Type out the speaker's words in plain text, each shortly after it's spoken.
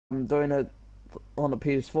doing it on a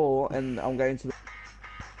PS4, and I'm going to.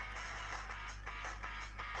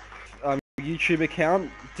 YouTube account.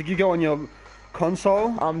 Did you go on your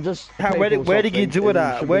console? I'm just Where did you do it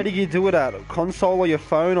at? Where be... did you do it at? Console or your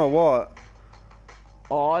phone or what?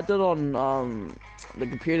 Oh, I did it on the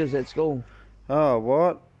computers at school. Oh,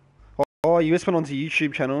 what? Oh, you just went onto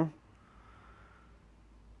YouTube channel.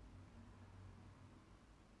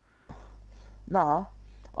 Nah,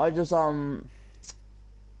 I just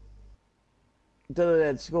did it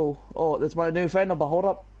at school. Oh, that's my new phone number. Hold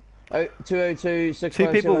up. Oh, 202 Two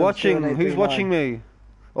people watching. Who's watching me?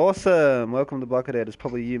 Awesome. Welcome to Buckethead. It's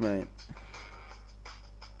probably you, mate.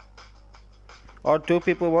 Oh, two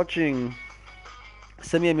people watching.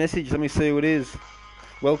 Send me a message. Let me see who it is.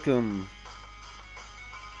 Welcome.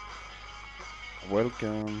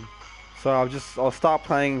 Welcome. So I'll start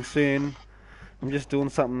playing soon. I'm just doing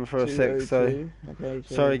something for a sec. So, okay,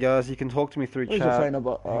 sorry guys. You can talk to me through where's your chat. phone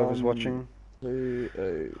number? Whoever's watching.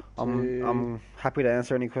 202. I'm happy to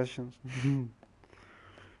answer any questions.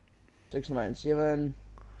 697.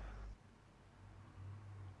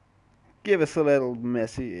 Give us a little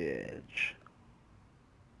message.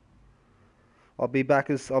 I'll be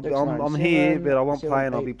back I'm here, but I won't play,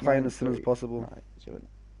 and I'll be playing as soon as possible. 9,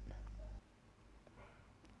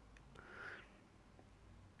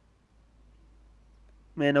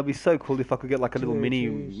 Man, it'll be so cool if I could get like a little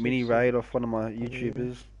mini raid off one of my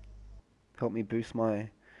YouTubers. Help me boost my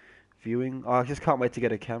viewing. Oh, I just can't wait to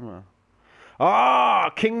get a camera. Ah,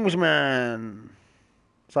 Kingsman.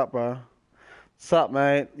 What's up, bro? What's up,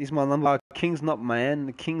 mate? He's my number. King's not man.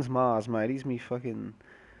 The King's Mars, mate. He's me fucking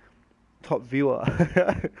top viewer.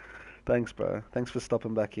 Thanks, bro. Thanks for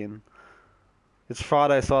stopping back in. It's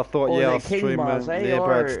Friday, so I thought, yeah, I'll stream it. Yeah,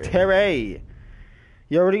 bro. It's Terry.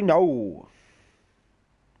 You already know.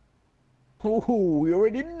 Oh, you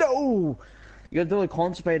already know. You gotta do like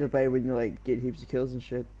constipated, babe, when you like get heaps of kills and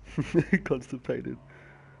shit. Constipated.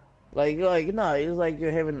 Like no, it's like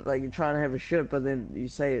you're having like you're trying to have a shit, but then you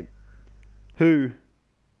say it. Who?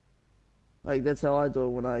 Like that's how I do it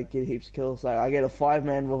when I get heaps of kills. Like I get a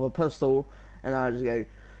 5-man with a pistol, and I just go,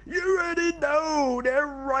 "You already know, they're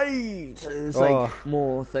right." It's like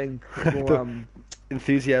more thing, more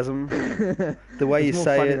enthusiasm. The way you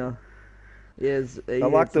say it. Now. Yes, I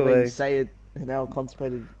like the way you say it. And how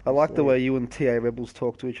constipated. I like the way you and TA Rebels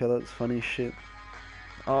talk to each other. It's funny as shit.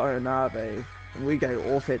 Oh nah, babe. We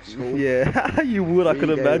go off at school. Yeah, you would. I could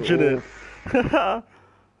imagine it.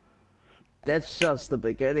 That's just the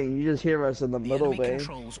beginning. You just hear us in the middle, babe.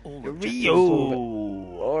 Rio.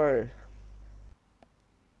 Or.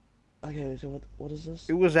 Okay, so what is this?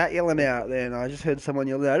 Who was that yelling out then? I just heard someone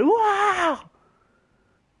yelling out, "Wow!"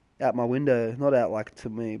 Out my window, not out like to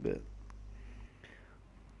me, but.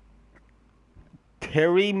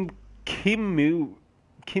 Terry Kimuira.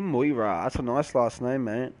 That's a nice last name,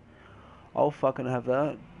 mate. I'll fucking have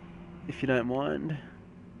that, if you don't mind.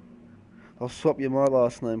 I'll swap you my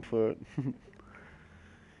last name for it.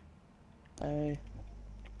 Hey.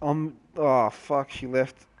 Oh, fuck, she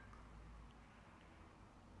left.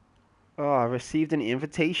 Oh, I received an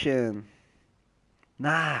invitation.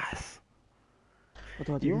 Nice. What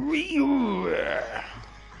do I do?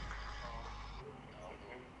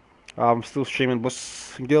 I'm still streaming,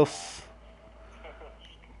 boss and girls.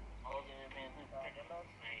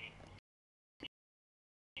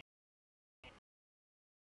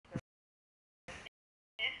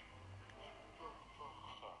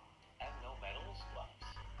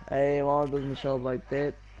 Hey, mom doesn't show up like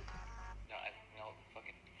that. No,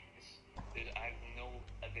 fucking. I have no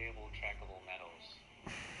available trackable medals.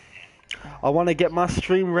 I want to get my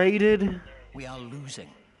stream rated. We are losing.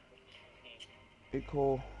 Be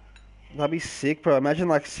cool. That'd be sick, bro. Imagine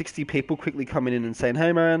like 60 people quickly coming in and saying,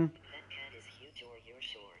 "Hey, man."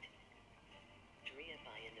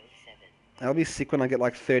 That'll be sick when I get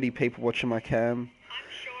like 30 people watching my cam. I'm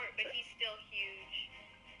short, but he's still huge.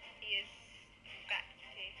 He is fat.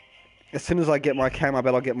 As soon as I get my cam, I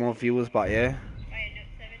bet I'll get more viewers, but yeah. Right, Note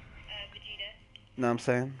 7, Vegeta. Know what I'm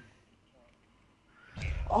saying?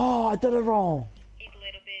 Oh, I did it wrong. He's a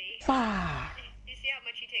little bitty. Fuck. You see how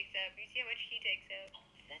much he takes up? You see how much he takes up?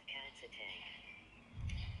 That cat's a tank.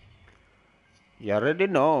 You already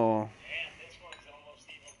know.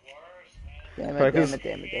 Damn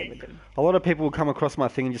it. A lot of people will come across my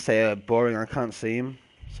thing and just say, boring, I can't see him.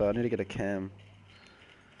 So I need to get a cam.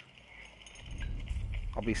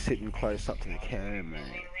 I'll be sitting close up to the cam,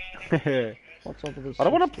 mate. What's up with this? I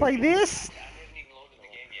don't want to play this!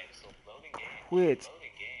 Quit.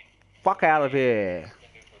 Fuck out of here.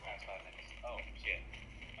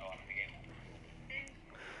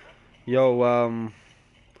 Yo,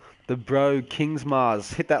 The bro Kings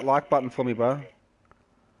Mars. Hit that like button for me, bro.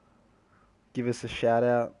 Give us a shout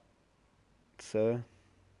out, sir.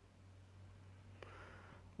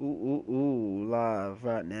 Ooh, live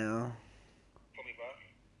right now. For me, bro.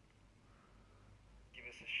 Give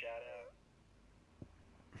us a shout out.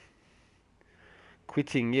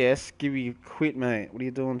 Quitting, yes. Give me quit, mate. What are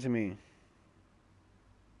you doing to me?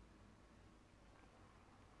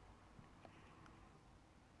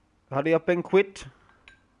 Hurry up and quit.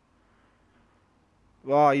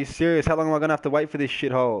 Oh, are you serious? How long am I gonna have to wait for this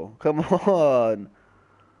shithole? Come on.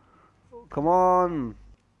 Come on.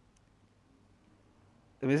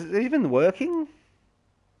 Is it even working?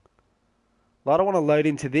 I don't want to load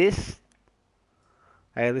into this.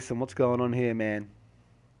 Hey, listen, what's going on here, man?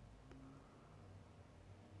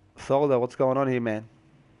 Soldo, what's going on here, man?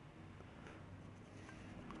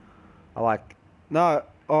 No.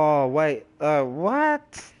 Oh, wait.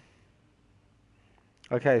 What?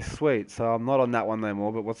 Okay, sweet. So I'm not on that one no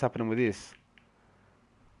more, but what's happening with this?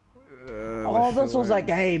 Oh, this was a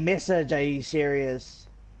gay message. Are you serious?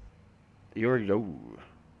 You already know.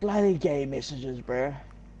 Bloody gay messages, bro.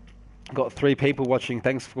 Got 3 people watching.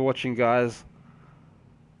 Thanks for watching, guys.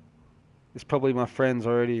 It's probably my friends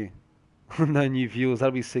already. No new viewers.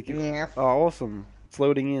 That'll be sick. Yeah. Oh, awesome. It's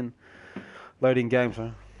loading in. Loading games, huh?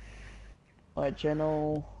 My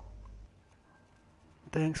channel.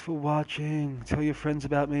 Thanks for watching. Tell your friends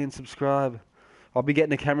about me and subscribe. I'll be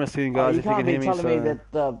getting a camera soon, Oh, guys, you if you can can't hear be me. telling me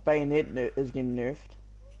that the bayonet is getting nerfed.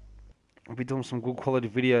 I'll be doing some good quality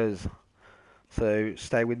videos. So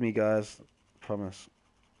stay with me, guys. Promise.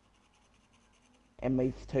 And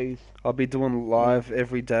my tooth. I'll be doing live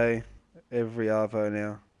every day, every arvo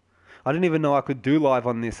now. I didn't even know I could do live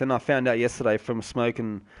on this, and I found out yesterday from Smoke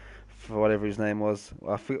and for whatever his name was.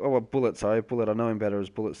 Bullet, sorry, Bullet. I know him better as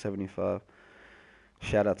Bullet75.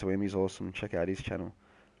 Shout out to him, he's awesome. Check out his channel.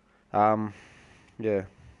 Yeah, I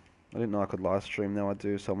didn't know I could live stream. Now I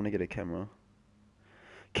do, so I'm gonna get a camera.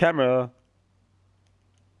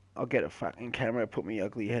 I'll get a fucking camera. Put me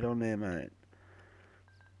ugly head on there, mate.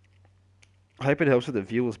 I hope it helps with the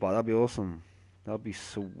viewers, but that'd be awesome. That'd be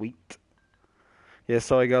sweet. Yeah,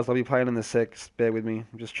 sorry guys, I'll be playing in the sec. Bear with me.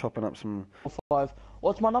 I'm just chopping up some. 5.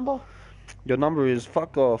 What's my number? Your number is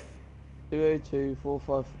fuck off.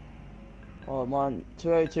 20245. Oh, mine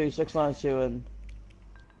 202697.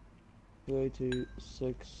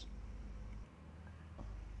 2026.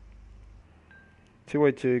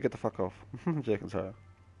 202. Get the fuck off. Joking, sorry.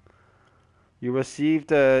 You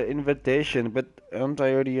received an invitation, but aren't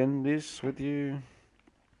I already in this with you?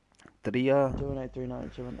 Tria.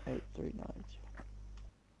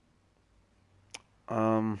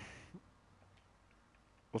 218397839.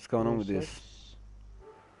 What's going on with this?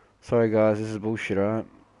 Sorry guys, this is bullshit, alright?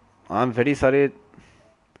 I'm very sorry.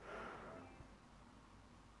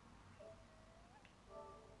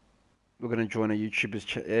 We're gonna join a YouTuber's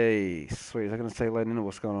chat. Hey, sweet. Is I gonna say later in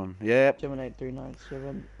what's going on? Yep.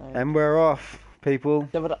 78397. And we're off, people.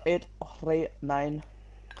 7839.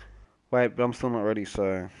 Wait, but I'm still not ready,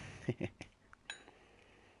 so.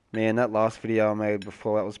 Man, that last video I made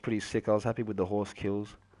before, that was pretty sick. I was happy with the horse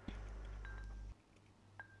kills.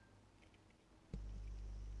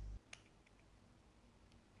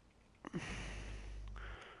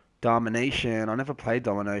 Domination. I never played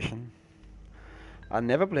Domination. I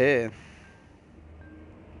never played.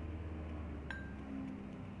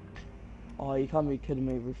 Oh, you can't be kidding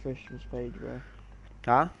me. Refresh this page, bro.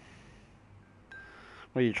 Huh?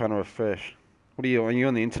 What are you trying to refresh? Are you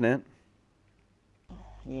on the internet?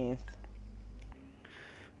 Yeah.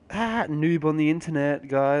 Noob on the internet,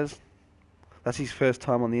 guys. That's his first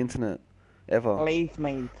time on the internet. Ever. Leave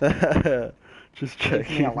me. Just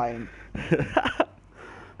checking. Leave me alone.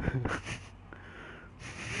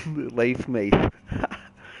 Leave me.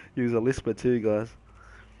 He was a lisper too, guys.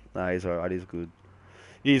 Nah, he's alright, he's good.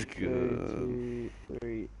 He's good.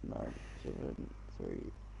 2239739.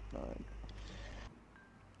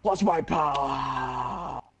 What's my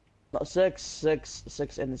power? No, 6, 6,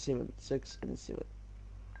 6 and a 7. 6 and a 7.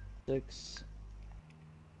 6.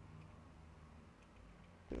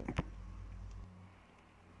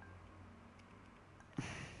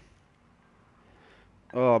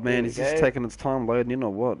 Oh man, is this taking its time loading in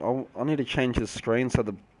or what? I need to change the screen so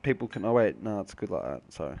the people can. Oh wait, no, it's good like that.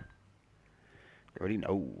 Sorry. You already know.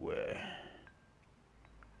 Join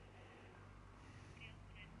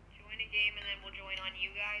a game and then we'll join on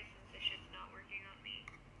you guys since this shit's not working on me.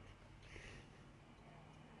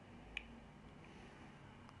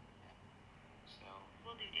 So,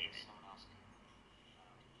 We'll do Dave. someone else can.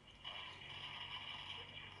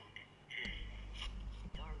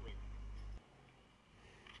 Darwin.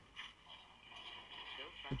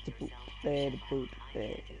 Bad boot,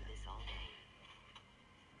 bad.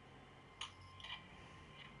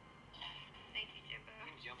 Thank you, Jimbo. You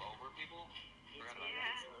can jump over people? Forgot about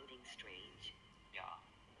that. Yeah. Loading strange. Yeah.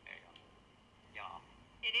 There you go. Yeah.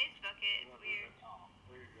 It is bucket. It's weird. Oh,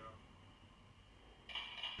 there you go.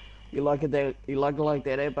 You like it there? You like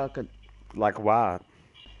that, eh, bucket? Like what?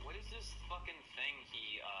 What is this fucking thing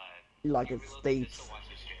You like he it reloads this to steaks? watch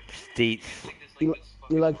his shit? Steets. It's like this, You, this you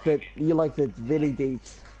fucking like that? rocket You like that Vinny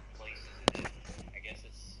deets? places it in. I guess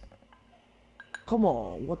it's... Come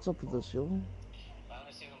on, what's up with this, yo? I want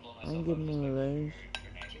to see him blow I myself ain't up. getting Just none of like, those. grenade.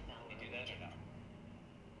 You do that or no?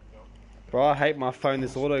 Bro, I hate my phone.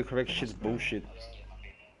 This autocorrect shit's bullshit. I'll just get my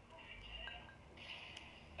baby.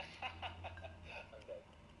 I'm dead.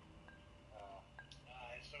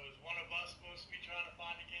 So is one of us supposed to be trying to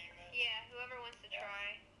find a game then? Yeah, whoever wants to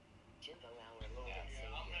try. Jimbo, our loading Yeah,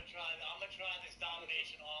 I'm savior. gonna try this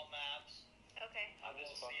domination all maps. Okay. I'm We'll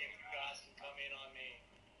just see fucking... if you guys can come in on me.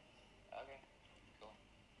 Okay. Cool.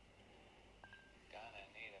 Gonna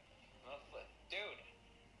need it. Dude!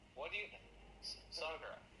 What do you...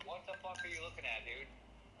 Soccer, what the fuck are you looking at, dude?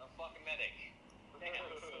 I'm a fucking medic. Damn. I say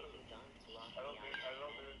you don't block the eye.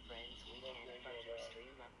 Friends, we can't fund your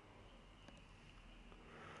stream up.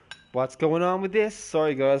 What's going on with this?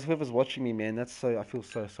 Sorry guys, whoever's watching me, man, that's so I feel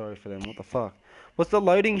so sorry for them. What the fuck? What's the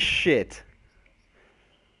loading shit?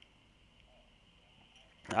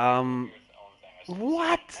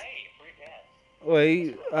 What? Hey, free gas.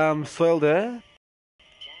 Wait, Soil there?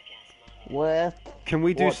 Jackass mom. What? Can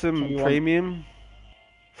we do What? some You want- premium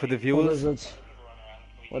for the What viewers? is it?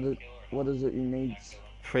 What is it you need?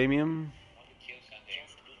 Premium? Just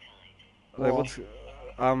be kind. Like, Well, what's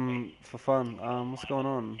for fun? What's going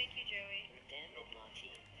on? Thank you, Joey. Damn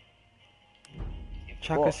it, Marty.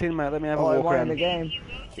 Chuck Well, us in, mate. Let me have a oh, walk am I in the around. game? You go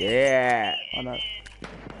to Yeah. his I know. and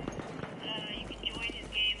you can join his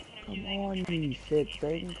game. That's what I'm Come doing. on, you shit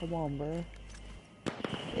thing. Come on, bro.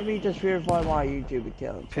 Let me just verify my YouTube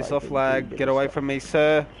account. so Piss I off, can do lag. better Get away stuff. from me,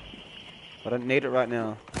 sir. I don't need it right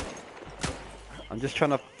now. I'm just trying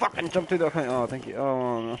to fucking jump through the... Oh, thank you.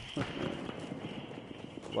 Oh, no.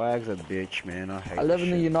 Lag's a bitch, man. I hate I live this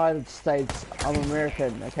in the shit. United States. I'm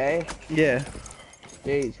American, okay? Yeah.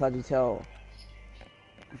 Jeez, how'd you tell?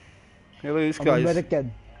 Hello, this I'm guy's...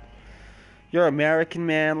 American. You're American,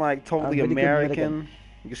 man. Like, totally American.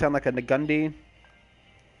 You sound like a Nagundi.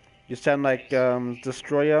 You sound like,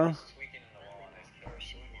 Destroyer. Squeaking in the wall on this killer. For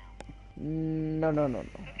sure now. No.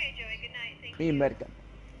 Okay, Joey. Good night. Thank Me you. American.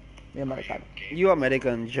 Me American. You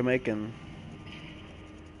American, Jamaican.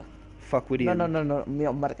 Fuckwidian. No. Me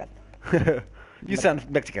American. You sound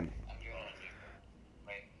Mexican.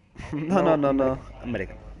 I'm doing all this. Wait. No.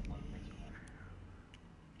 American.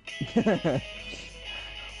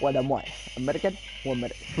 What am I? American? Or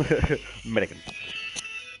American? American.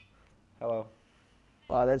 Hello.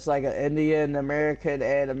 Wow, that's like an Indian, American,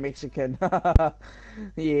 and a Mexican.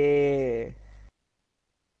 Yeah.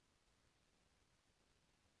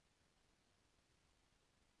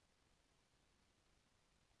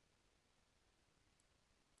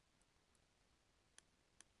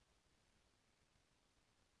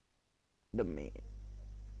 The man.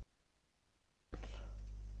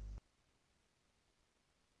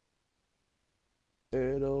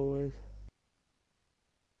 It always.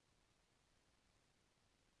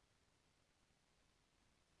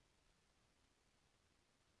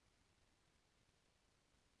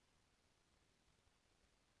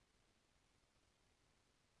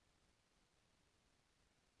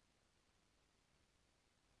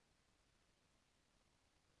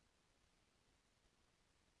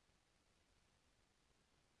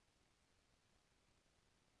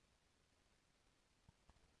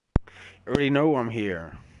 Already know I'm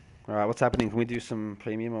here. Alright, what's happening? Can we do some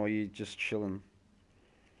premium or are you just chilling?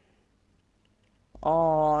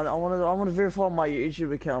 Oh, I want to verify my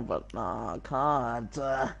YouTube account, but nah, I can't.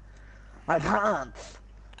 I can't.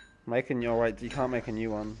 Making your right, you can't make a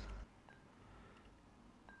new one.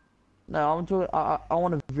 No, I'm talking. I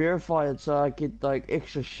want to verify it so I get like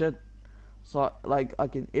extra shit, so like I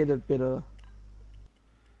can edit better.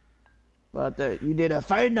 But you need a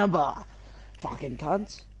phone number, fucking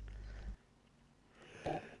cunts.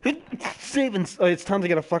 Steven, oh, it's time to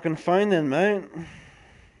get a fucking phone then, mate.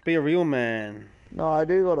 Be a real man. No, I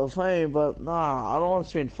do got a phone, but nah, I don't want to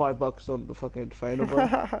spend $5 on the fucking phone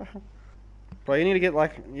number. Bro, you need to get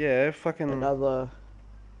like, yeah, fucking Another.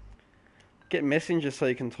 get Messenger so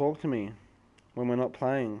you can talk to me when we're not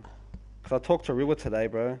playing. Cause I talked to Rua today,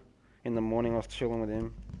 bro. In the morning, I was chilling with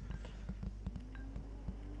him.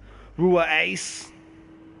 Rua Ace.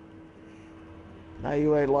 No,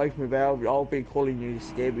 you ain't like me, but I'll be calling you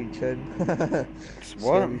Scabby Chin. What?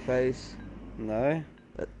 Scabby face. No.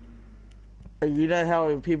 You know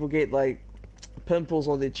how people get like pimples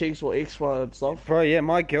on their cheeks or eczema and stuff? Bro, yeah,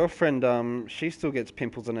 my girlfriend, she still gets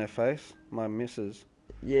pimples on her face. My missus.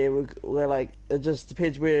 Yeah, we're like, it just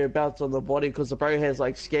depends whereabouts on the body, because the bro has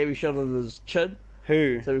like scabby shit on his chin,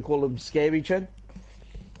 Who? so we call him Scabby Chin.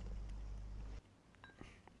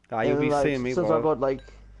 Ah, you'll And then, be like, seeing me, since I bro. got like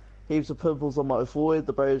heaps of pimples on my forehead,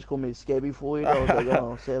 the bros call me Scabby Forehead. I was like,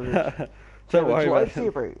 oh, savage. Don't Savage worry life about here,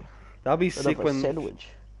 it. bro. That'll be Bit of sick a when sandwich.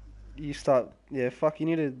 you start. Yeah, fuck, you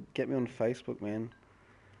need to get me on Facebook, man.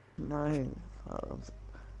 No, uh,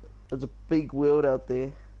 there's a big world out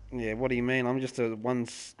there. Yeah, what do you mean? I'm just a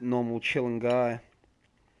normal chilling guy.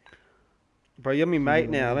 Bro, you're my mate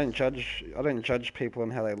now. I don't judge people on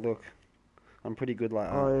how they look. I'm pretty good like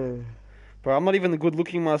that. Oh, yeah. Bro, I'm not even good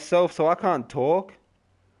looking myself, so I can't talk.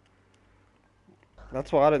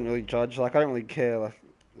 That's why I don't really judge. Like, I don't really care. Like,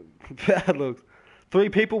 bad looks. 3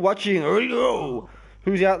 people watching. Oh,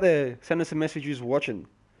 who's out there? Send us a message who's watching.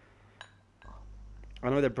 I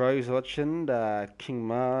know the bros watching. King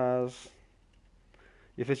Mars.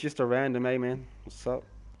 If it's just a random, hey man, what's up?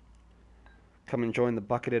 Come and join the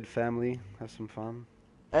Buckethead family. Have some fun.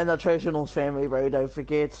 And the traditionals family, bro. Don't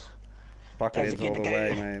forget. Buckethead's all the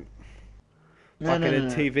way, mate. No, no, Buckethead no,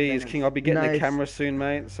 no. TV is king. I'll be getting a Nice. camera soon,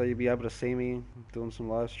 mate, so you'll be able to see me doing some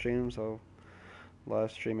live streams. I'll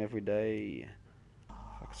live stream every day.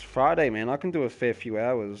 It's Friday, man. I can do a fair few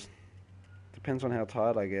hours. Depends on how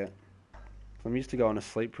tired I get. I'm used to going to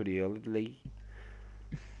sleep pretty early.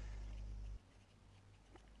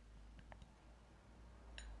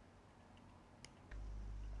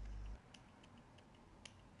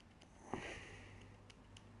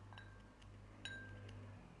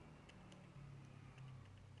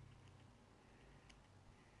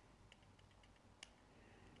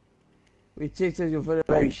 We checked that your video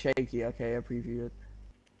very shaky. Okay, I previewed it.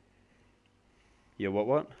 Yeah,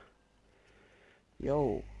 what?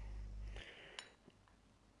 Yo.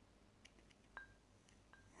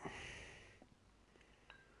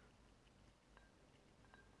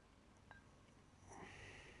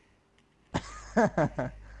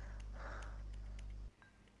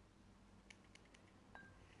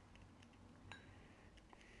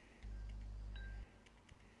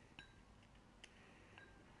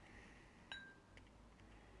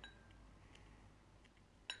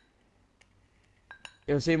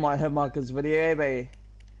 You see my hit markers video, baby?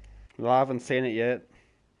 Well, I haven't seen it yet.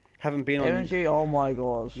 Haven't been on. Haven't you? Oh my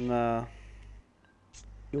gosh. Nah.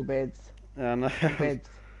 You're bad. No. You're bad.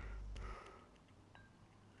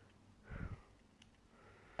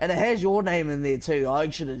 And it has your name in there too. I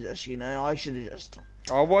should have just,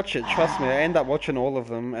 I'll watch it. Trust me. I end up watching all of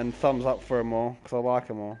them and thumbs up for them all because I like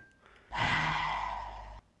them all.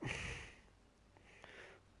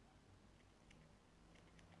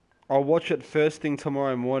 I'll watch it first thing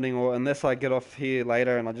tomorrow morning, or unless I get off here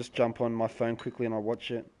later and I just jump on my phone quickly and I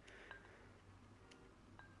watch it.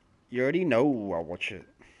 You already know I'll watch it.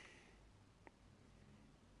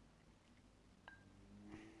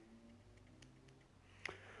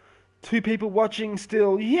 Two people watching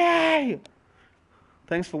still. Yay!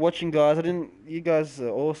 Thanks for watching, guys. You guys are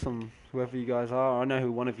awesome, whoever you guys are. I know who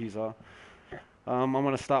one of yous are. I'm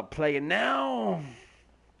gonna start playing now.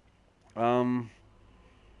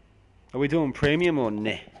 Are we doing premium or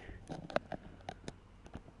nah?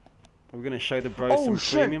 Are we gonna show the bros some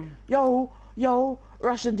premium? Yo,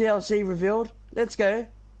 Russian DLC revealed. Let's go.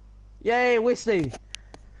 Yay, Westy.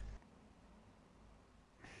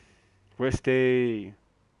 Westy.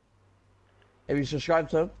 Have you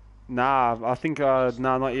subscribed to him? Nah, I think, nah,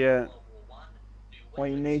 not yet. Well,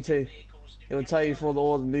 you need to. It will tell you for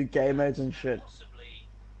all the new game modes and shit.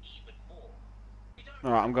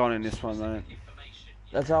 Alright, I'm going in this one, mate.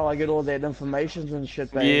 That's how I get all that information and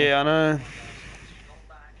shit, baby. Yeah, I know.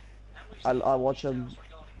 I watch him.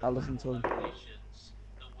 I listen to him.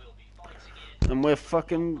 And we're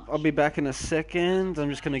fucking... I'll be back in a second. I'm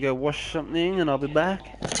just gonna go wash something and I'll be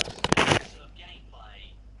back.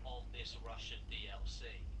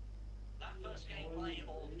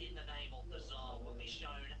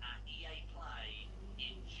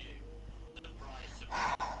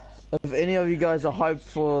 If any of you guys are hyped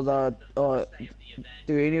for the,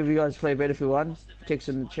 do any of you guys play Battlefield 1? Text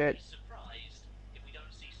in the chat.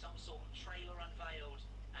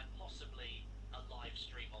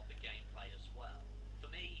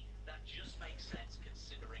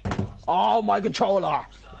 Oh, my controller!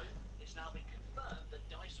 It's now been confirmed that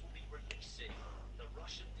DICE will be releasing the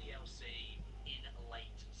Russian DLC in late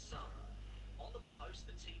summer. On the post,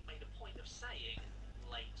 the team made a point of saying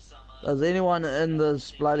late summer Does anyone in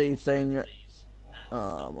this bloody thing? Please.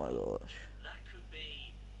 Oh my gosh. That could be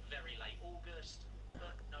very late August,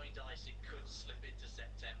 but knowing DICE, it could slip into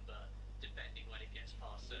September, depending when it gets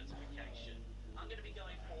past certification. I'm going to be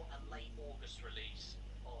going for a late August release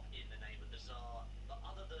of In the Name of the Tsar, but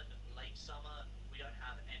other than late summer, we don't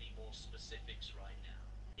have any more specifics right now.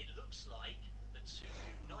 It looks like the 2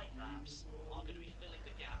 new night maps are going to be filling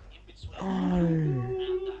the gap in between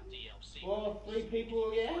and that DLC. Well, 3 people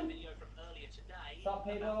again? Video from earlier today Sup,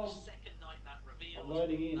 people? about the second night map reveal.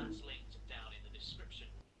 Loading in. That's linked down in the description.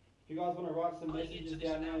 If you guys want to write some Going messages into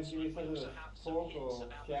this down there and give me announcement, we some also have some talk hints or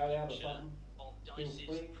about shout the out or future something, of feel DICE's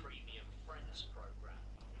free. Premium Friends program.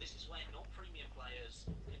 This is where non-premium players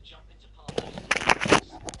can jump into parties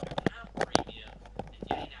together who have premium and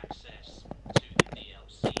gain access to the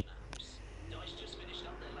DLC maps. DICE just finished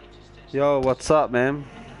up their latest test. Yo, what's up, man? And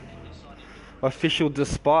that coincided with Official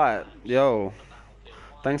Despite. Yo,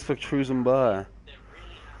 Battlefield 1. thanks for cruising by. They're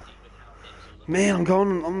really happy with how things are looking. Man,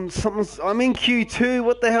 I'm in Q2.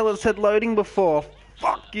 What the hell? It said loading before.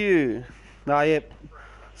 Fuck you. Nah, yep.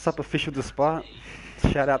 Sup, Official Despite.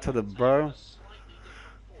 Shout out to the bro.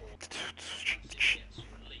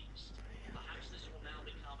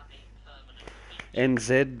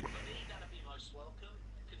 NZ.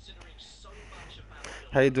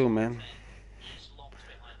 How you doing, man?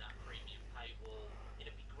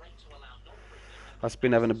 I've just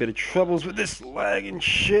been having a bit of troubles with this lag and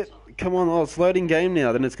shit. Come on, oh, it's loading game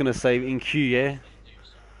now. Then it's gonna say in queue, yeah.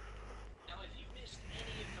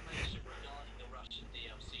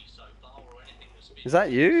 Is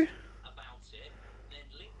that you?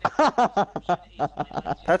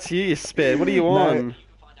 That's you, you spare. What are you on?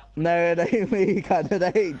 No, it ain't me, cut.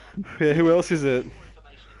 It ain't. Yeah, who else is it?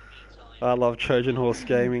 I love Trojan Horse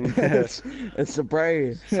Gaming. It's the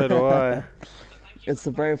bro. So do I. It's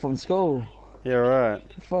the bro from school. Yeah, right.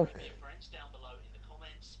 Fuck.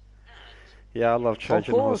 Yeah, I love Of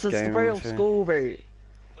Trojan course, Horse it's the bro Gaming of too. school, bro.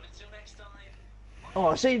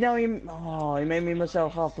 Oh, see now you. Oh, you made me miss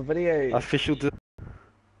out half the video. No. Official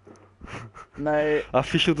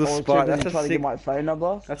I was Despite. trying to get my phone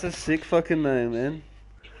number. That's a sick fucking name, man.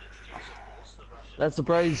 That's the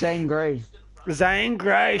bro Zane Grey. Zane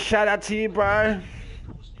Grey, shout out to you, bro.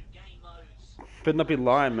 Better not be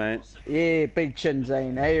lying, mate. Yeah, big chin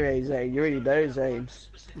Zane. Hey, Zane. You already know Zane.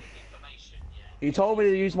 You told me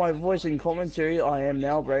to use my voice in commentary. I am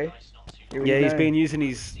now, bro. Yeah, he's been using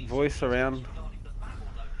his voice around.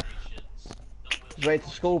 Straight to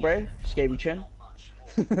school, bro. Just gave me chin.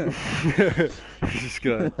 Just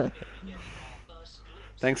go.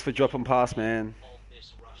 Thanks for dropping past, man.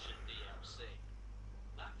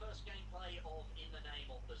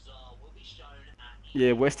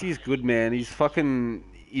 Yeah, Westy's good, man. He's fucking...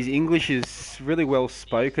 His English is really well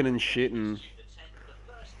spoken and shit. And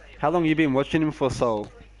how long you been watching him for, Soul?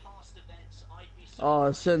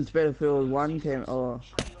 Oh, since Battefield 1 came... Oh.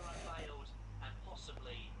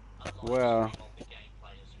 Wow.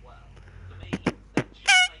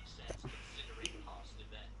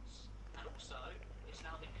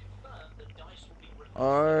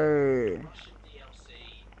 Oh.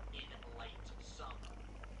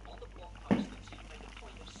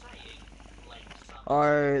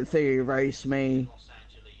 Oh, think you roast me.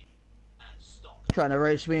 Trying to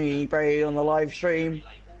roast me, bro, on the live stream.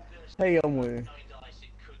 Hey, on with.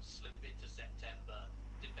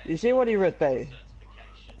 You see what he wrote there?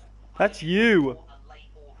 That's you.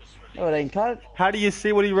 Oh, it ain't cut. How do you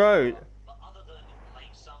see what he wrote?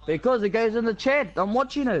 Because it goes in the chat. I'm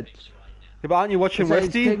watching it. Yeah, but aren't you watching It says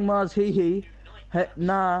Westy? King Mars hee hee.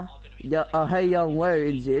 Nah. Yeah, hey young whoa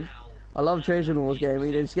NZ. I love Trojan Horse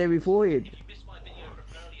Gaming. It's gave me forward.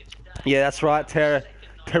 Yeah, that's right,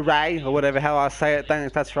 Teray, or whatever how I say it.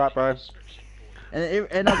 Thanks, that's right, bro.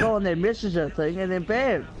 And I go on their messenger thing, and then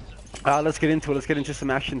bam. Let's get into it. Let's get into some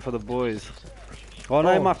action for the boys. Oh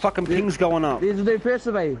no, my fucking ping's going up. There's a new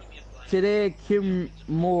person, mate. Today, Kim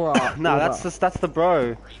Mora. No, that's the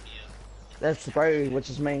bro. That's the bro, which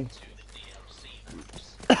is me.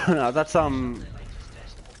 No, that's We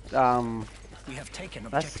have taken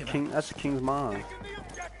that's King. That's King's mom.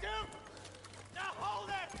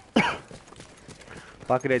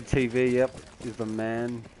 Buckethead TV, yep, is the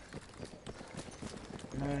man.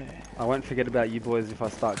 I won't forget about you boys if I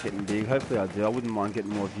start getting big. Hopefully I do. I wouldn't mind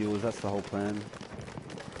getting more viewers. That's the whole plan.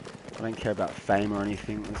 I don't care about fame or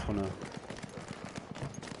anything. I just wanna,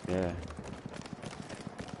 yeah,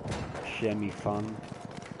 share me fun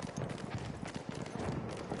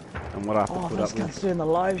and what I have to put this up guy's with. doing the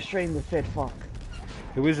live stream, the fat fuck.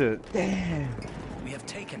 Who is it? Damn. We have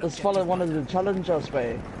taken Let's follow one of the challengers,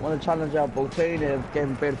 mate. Want to challenge our Bolton of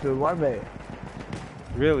getting Battefield 1, mate.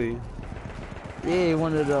 Really? Yeah, he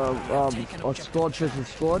wanted a squad versus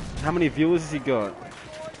squad. How many viewers has he got?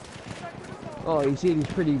 Oh, he said he's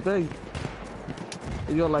pretty big.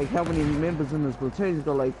 He's got like how many members in his platoon? He's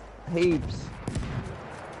got like heaps.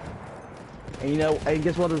 And you know, and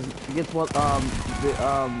guess what the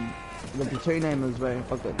platoon name is, bro?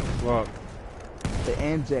 Fuck it. What? The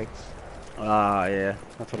Anzacs. Ah, yeah.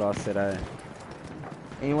 That's what I said, eh?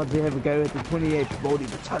 And he wants to have a go at the 28th Baldy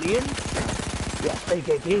Battalion. Yeah,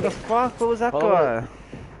 The fuck? What was that Oh, guy?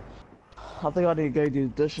 I think I need to go do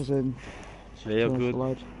the dishes and... Yeah, good.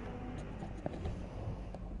 Blood.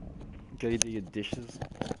 Go do your dishes.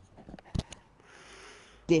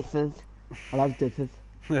 Differs. I love differs.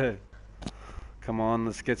 Come on,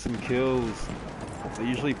 let's get some kills. They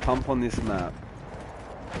usually pump on this map.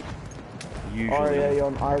 Usually. Oh yeah, you're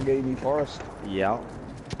on Argamy Forest. Yeah.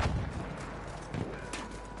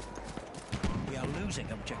 We are losing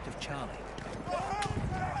objective Charlie.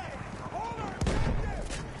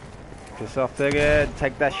 Piss off, Digger.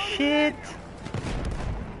 Take that shit.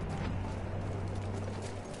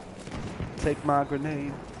 Take my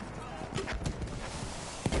grenade.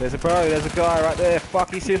 There's a guy right there.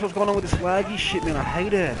 Fuck, he sees what's going on with this laggy shit, man. I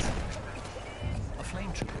hate it. A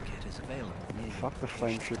flame trooper kit is available. Fuck the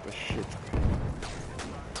flame trooper shit.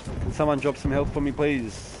 Can someone drop some health for me,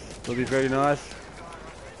 please? That'll be very nice.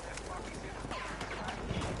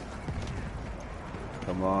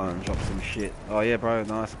 Come on, drop some shit. Oh yeah, bro,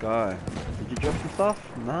 nice guy. Did you drop some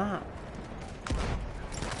stuff? Nah.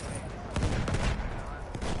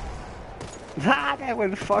 Ah, that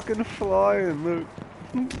went fucking flying, look.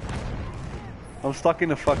 I'm stuck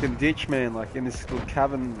in a fucking ditch, man, like in this little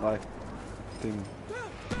cabin, like, thing.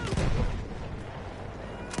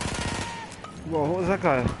 Whoa, what was that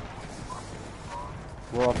guy?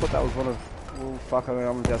 Well, I thought that was one of... Oh, fuck, I mean,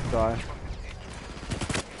 I'm about to die.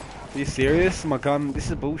 Are you serious? My gun, this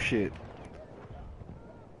is bullshit.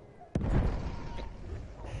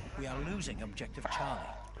 We are losing objective Charlie.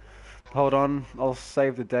 Hold on, I'll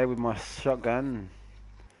save the day with my shotgun.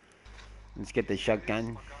 Let's get the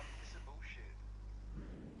shotgun.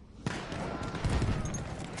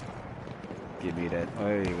 Give me that.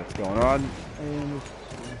 Hey, what's going on?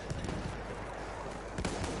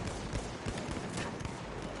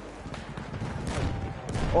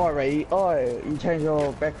 Alright, oh, you change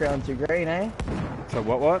your background to green, eh? So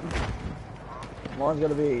what? Mine's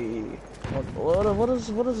gonna be... What is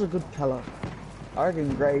a good colour? I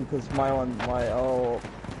reckon grey, because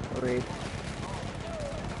red.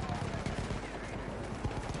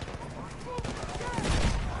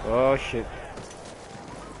 Oh shit.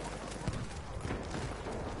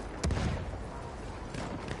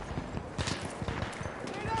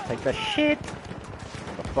 Take that shit!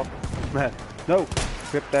 What the fuck? Man, no!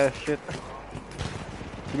 Grip that shit.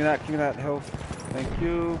 Give me that health. Thank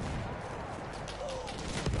you.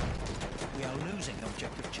 We are losing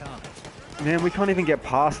objective Charlie. Man, we can't even get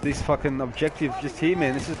past this fucking objective just here,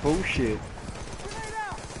 man. This is bullshit.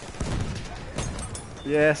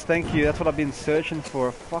 Yes, thank you. That's what I've been searching for.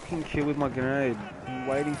 A fucking kill with my grenade. I'm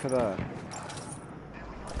waiting for that.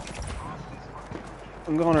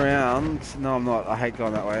 I'm going around. No, I'm not. I hate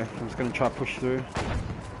going that way. I'm just going to try to push through.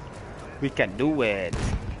 We can do it.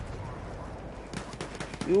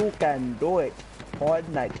 You can do it all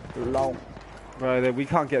night long. Bro, we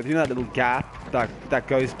can't get... You know that little gap that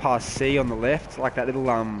goes past C on the left? Like that little,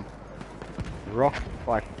 rock,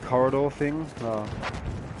 like, corridor thing? Oh.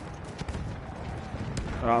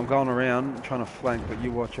 Alright, I'm going around, trying to flank, but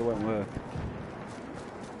you watch, it won't work.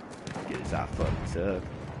 Get his ass fucked up.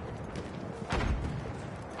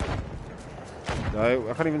 No,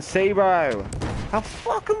 I can't even see, bro! How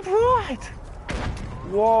fucking bright!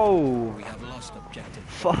 Whoa! We have lost objective.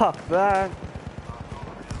 Fuck that!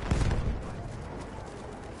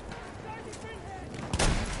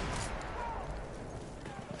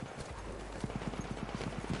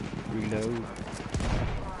 Reload.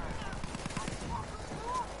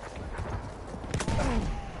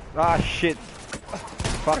 Ah shit!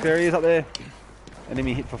 Fuck, there he is up there.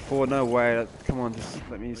 Enemy hit for 4. No way. Come on, just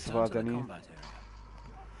let me survive down here.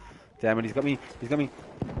 Damn it, he's got me. He's got me.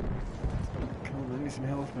 Come on, man, need some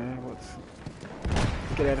health, man.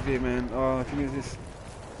 Get out of here, man. Oh, give me this.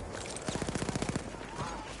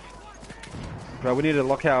 Bro, we need to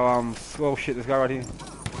lock our oh shit, this guy right here.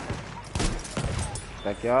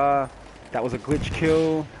 Backyard. That was a glitch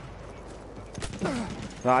kill.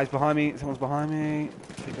 Nah, he's behind me. Someone's behind me.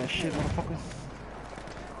 Take that shit, motherfuckers.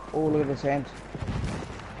 Oh, look at this hand.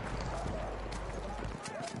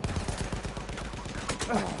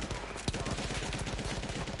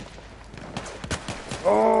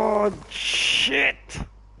 Oh shit!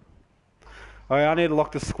 Alright, I need to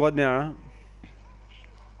lock the squad now.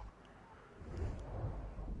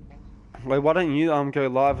 Wait, why don't you go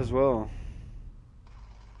live as well?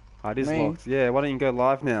 It is Me? locked. Yeah, why don't you go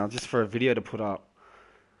live now, just for a video to put up?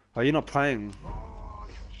 Oh, you're not playing?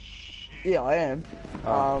 Yeah, I am.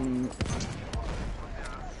 Oh.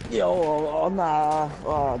 Yeah, nah.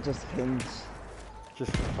 Oh, it just depends.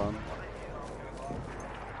 Just for fun.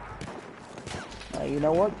 You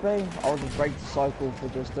know what, babe? I'll just break the cycle for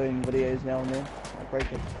just doing videos now and then. I'll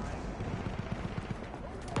break it.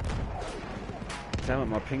 Damn it,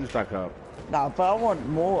 my ping's back up. Nah, but I want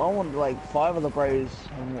more. I want like 5 of the bros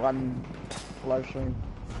in one live stream.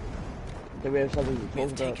 Then we have something to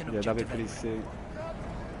talk about. Yeah, that'd be pretty sick.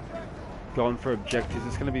 Going for objectives.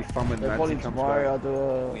 It's gonna be fun when So probably Madsy comes tomorrow I'll back. do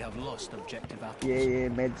a... We have lost objective apples. Yeah,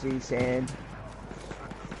 Medsy, Sand.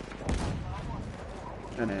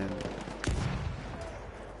 And then...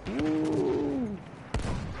 Ooh.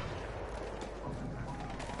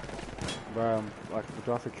 Bro, like, would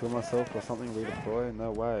I have to kill myself or something? Redeploy?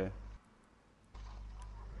 No way.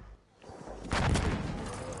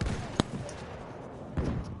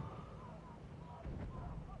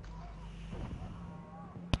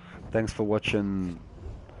 Thanks for watching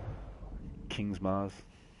King Mars,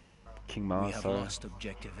 We have sorry. lost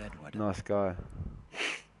objective Edward. Nice guy.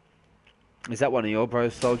 Is that one of your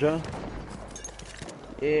bros, Soldier?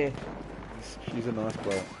 Yeah. She's a nice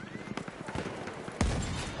bloke.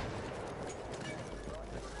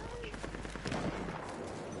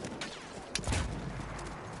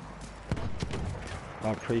 I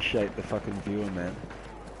appreciate the fucking viewer, man.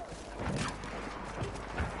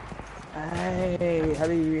 Hey, how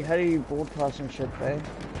do you broadcast and shit, babe?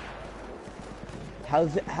 How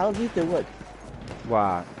do you do it?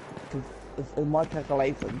 Wow. Because in my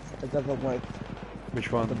calculations, it doesn't work.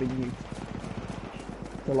 Which one? The menu.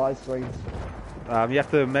 The live streams. You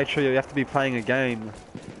have to make sure you have to be playing a game.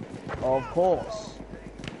 Of course.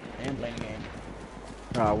 I am playing a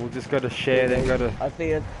game. We'll just go to share, then go to... I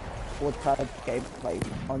figured what type of gameplay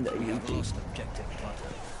on the We have YouTube. lost objective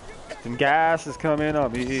butter. Some gas is coming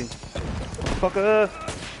up here. Fucker!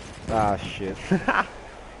 Ah, shit.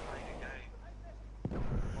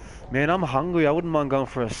 Man, I'm hungry. I wouldn't mind going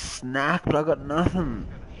for a snack, but I got nothing.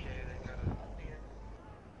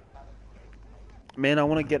 Man, I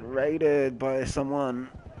want to get raided by someone.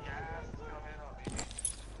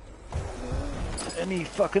 Any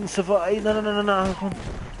fucking survive? No.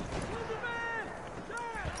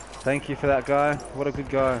 Thank you for that guy. What a good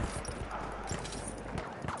guy.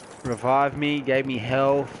 Revived me, gave me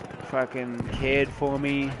health, fucking cared for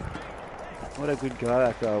me. What a good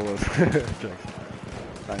guy that guy was. Jokes.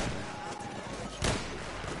 Thanks.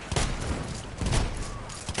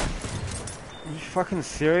 Are you fucking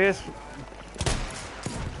serious?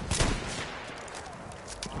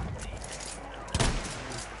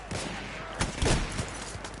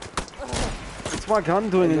 What's my gun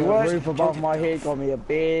doing? The What? roof above my head got me a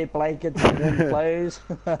bed, blankets, and warm clothes.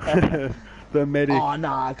 The medic. Oh,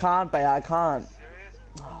 nah, I can't, babe, I can't.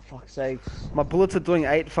 Oh, fuck's sakes. My bullets are doing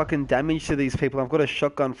 8 fucking damage to these people. I've got a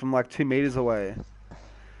shotgun from like 2 meters away.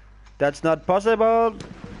 That's not possible.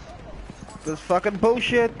 That's fucking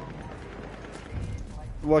bullshit.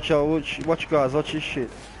 Watch guys, watch this shit.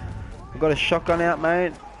 I've got a shotgun out,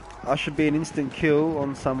 mate. I should be an instant kill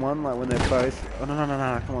on someone, like when they're close. Oh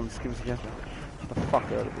no, come on, just give us a gas. Get the fuck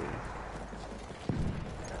out of here.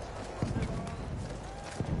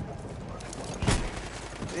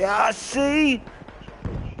 Yeah, see?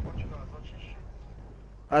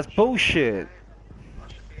 That's bullshit.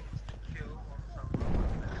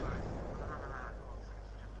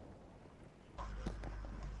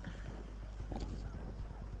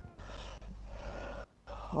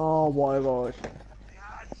 Oh my gosh.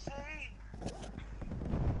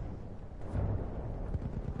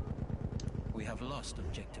 We have lost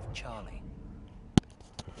objective Charlie.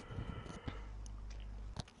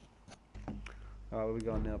 Alright, where we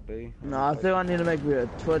going now, B? Nah, I think I need to make me a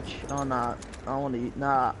Twitch. Oh, nah. I want to eat.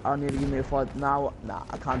 Nah, I need to give me a fight. Nah,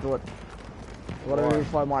 I can't do it. I gotta Why?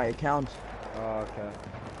 verify my account. Oh, okay.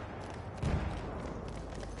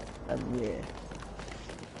 And yeah.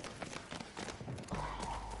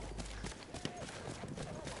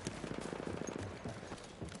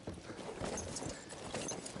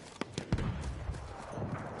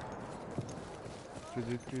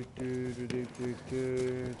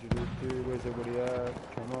 Where's everybody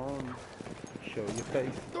at? Come on. Show your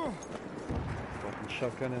face. Fucking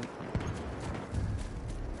shotgun it.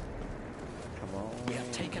 Come on. We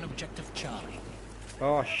have taken objective Charlie.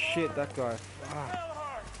 Oh shit, that guy.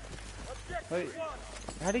 Fuck. Wait,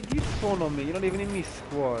 how did you spawn on me? You're not even in my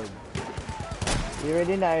squad. You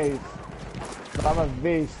already know. But I'm a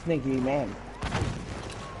very sneaky man.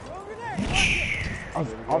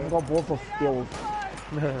 I've got both of skills.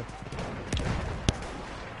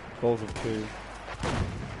 Balls of two.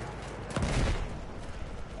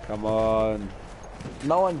 Come on.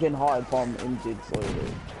 No one can hide from injured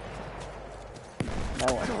soldiers.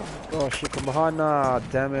 No one. Oh shit, from behind. Nah,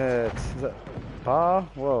 damn it. Is that bar?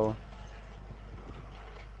 Whoa.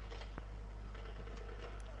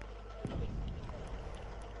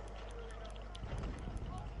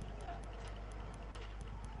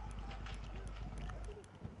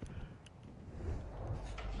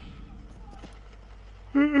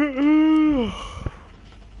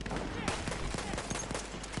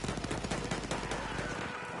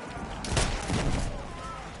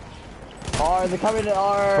 Oh, they're coming to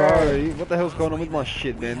Bro, what the hell's going on with my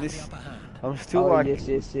shit, man? I'm still like...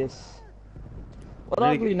 yes. What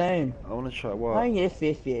ugly name? I want to try what? Oh, yes.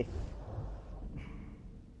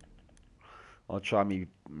 I'll try me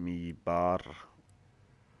bar.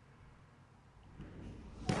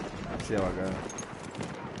 See how I go.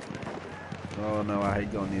 Oh no, I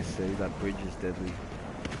hate going near sea. That bridge is deadly.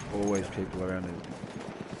 Always people around it.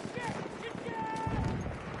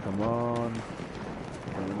 Come on.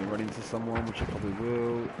 Don't let me run into someone, which I probably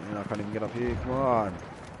will. And I can't even get up here. Come on.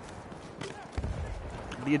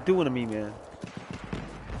 What are you doing to me, man?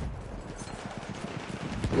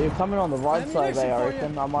 They're coming on the right side, I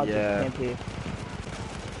reckon. I might just camp here.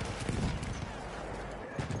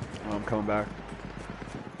 Oh, I'm coming back.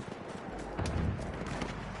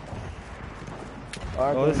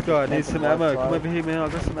 Oh, this guy needs some ammo. Come over here, man. I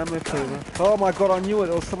got some ammo for you. Oh my god, I knew it.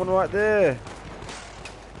 There was someone right there.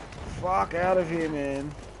 Fuck out of here,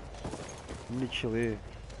 man. I'm literally here.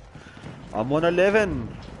 I'm on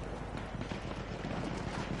 11.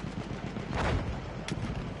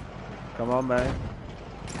 Come on, man.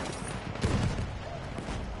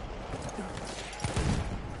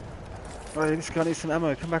 Oh, this guy needs some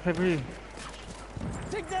ammo. Come back over here.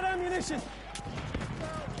 Take that ammunition.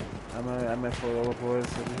 Ammo for all the boys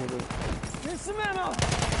over here. Here's some ammo.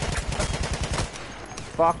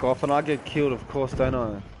 Fuck off, and I get killed, of course, don't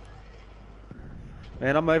I?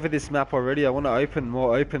 Man, I'm over this map already. I want to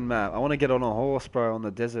more open map. I want to get on a horse, bro, on the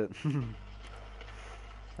desert.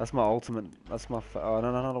 That's my ultimate. That's my. Oh no,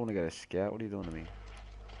 I don't want to go to scout. What are you doing to me?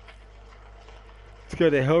 Let's go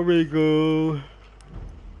to Hellriegel.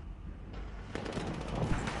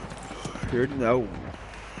 Here, no.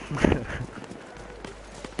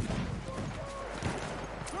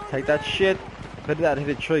 Take that shit. Better that hit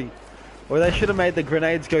a tree. Or they should have made the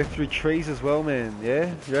grenades go through trees as well, man.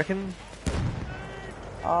 Yeah, you reckon?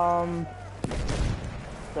 Oh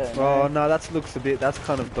no, that's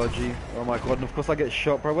kind of dodgy. Oh my god, and of course I get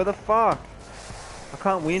shot, bro. Where the fuck? I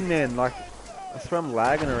can't win, man. Like, I swear I'm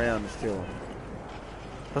lagging around still.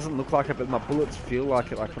 Doesn't look like it, but my bullets feel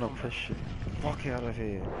like it, like when I press shit. Fuck out of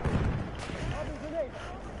here.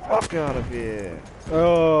 Fuck out of here.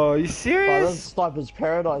 Oh, you serious? Oh, this is Sniper's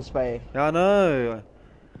Paradise, babe. I know.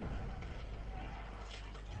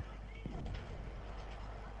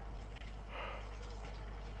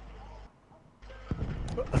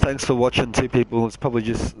 Thanks for watching, two people. It's probably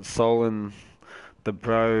just Sol and the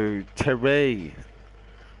bro Terry.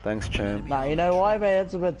 Thanks, champ. Nah, you know why, man?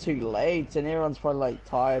 It's a bit too late, and everyone's probably like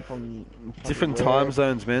tired from different time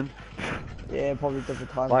zones, man. Yeah, probably different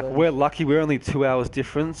time zones. Like, we're lucky we're only 2 hours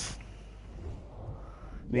difference.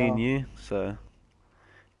 Me and you, so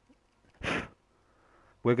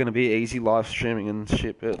we're gonna be easy live streaming and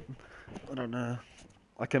shit, but I don't know.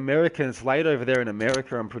 Like America, it's late over there in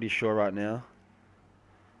America, I'm pretty sure right now.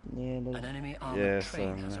 Yeah, an enemy armored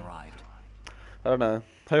train has arrived. I don't know.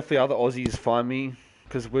 Hopefully other Aussies find me,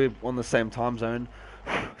 because we're on the same time zone,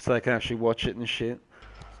 so they can actually watch it and shit.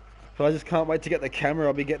 But I just can't wait to get the camera.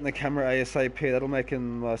 I'll be getting the camera ASAP. That'll make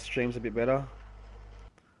my streams a bit better.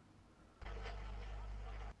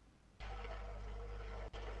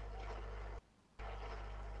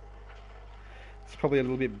 It's probably a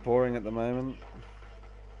little bit boring at the moment.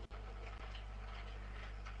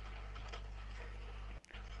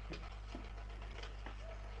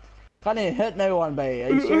 Can't even hit no one, babe.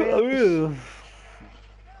 Are you serious?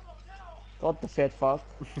 What the fat fuck?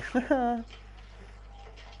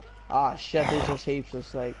 Ah, shit, there's just heaps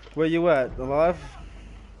of like... Where you at? Alive?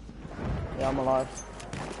 Yeah, I'm alive.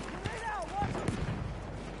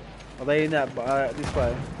 Are they in that, this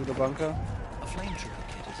way, through the bunker? A flamethrower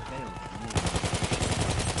kit is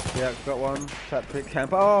available. Yeah, got one. Fat prick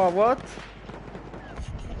camp. Oh, what?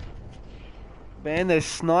 Man, there's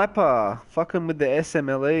sniper. Fucking with the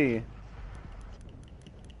SMLE.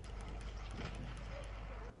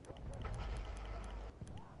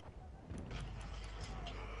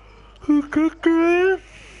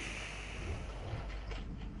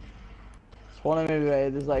 Spawning me, bro.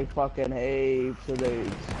 There's like fucking heaps of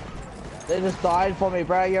dudes. They just died for me,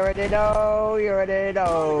 bro. You already know. You already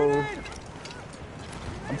know.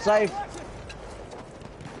 I'm safe.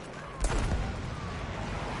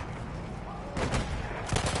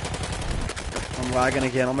 I'm lagging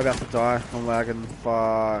again. I'm about to die. I'm lagging.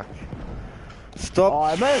 Fuck.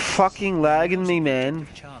 Stop fucking lagging me, man.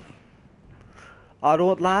 I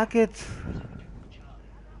don't like it.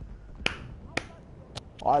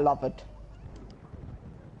 I love it.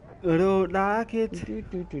 I don't like it.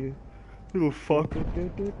 Little fuck. I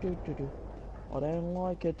don't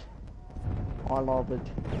like it. I love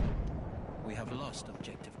it. We have lost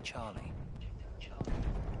objective Charlie.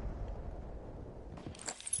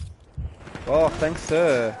 Oh, thanks,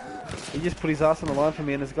 sir. He just put his ass on the line for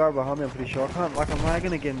me, and there's a guy behind me. I'm pretty sure. I can't. Like, I'm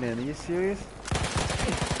lagging again, man. Are you serious?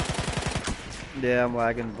 Yeah, I'm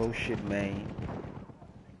lagging. Bullshit, man.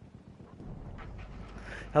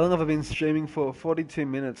 How long have I been streaming for? 42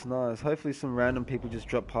 minutes. Nice. Hopefully, some random people just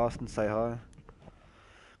drop past and say hi.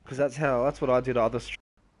 Because that's what I do to other streamers.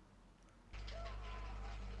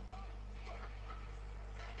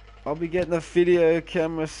 I'll be getting a video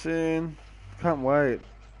camera soon. Can't wait.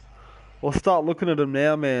 I'll start looking at them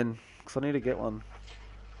now, man. Because I need to get one.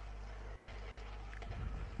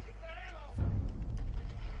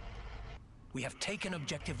 We have taken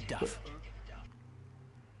objective Duff.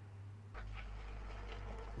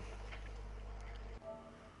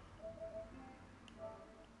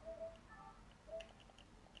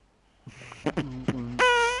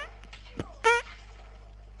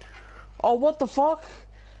 Oh, what the fuck?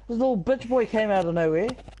 This little bitch boy came out of nowhere.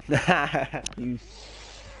 You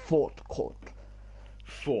fought court.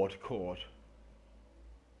 Fort court.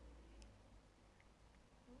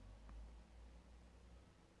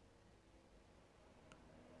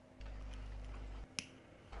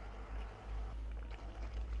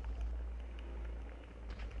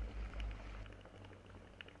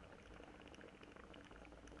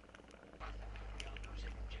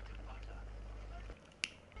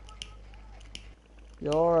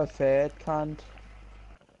 You're a fat cunt.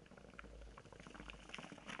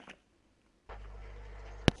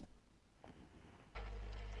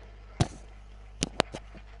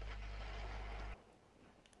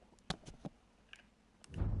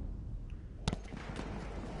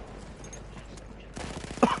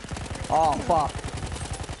 Oh fuck.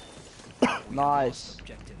 Nice.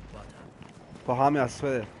 Behind me, I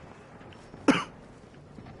swear.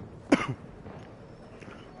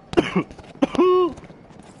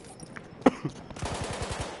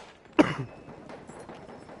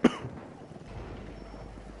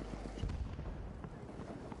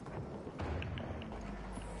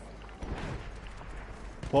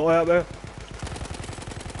 What way out there?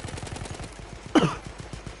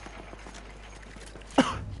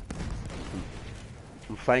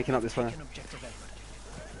 I'm flanking up this way.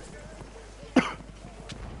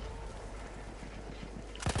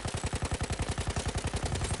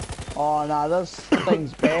 Oh no, this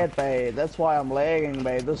thing's bad, babe. That's why I'm lagging,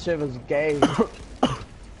 babe. This server's gay.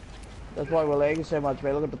 That's why we're lagging so much,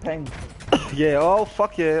 babe. Look at the ping. Yeah, oh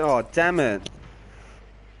fuck yeah. Oh damn it.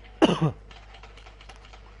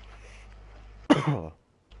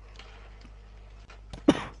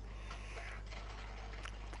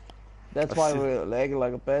 That's why we're lagging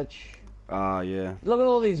like a bitch. Ah, yeah. Look at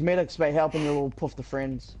all these medics, mate, helping your little puff the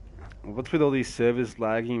friends. What's with all these servers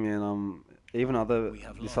lagging, man? Even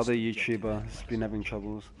this other YouTuber has been having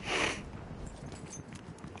troubles.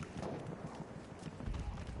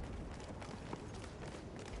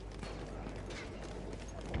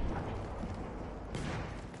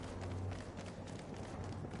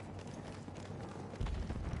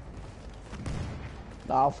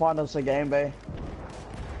 Nah, I'll find us a game, babe.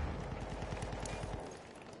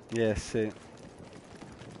 Yeah, sick.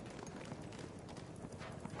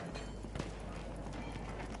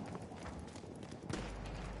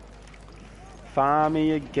 Find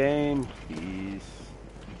me a game, please.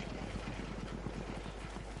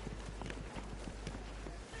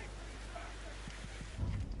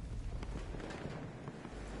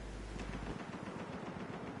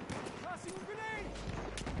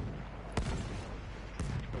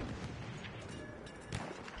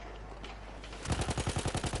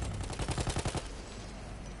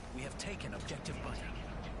 We have taken objective Butter.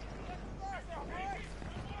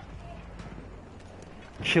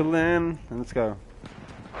 Chillin'. Let's go.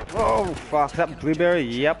 Oh, fuck. That blueberry?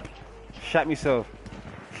 Yep. Shat myself.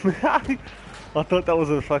 I thought that was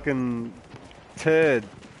a fucking turd.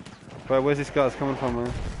 Bro, where's this guy's coming from,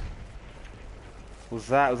 man? Was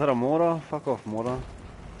that a mortar? Fuck off, mortar.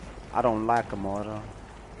 I don't like a mortar.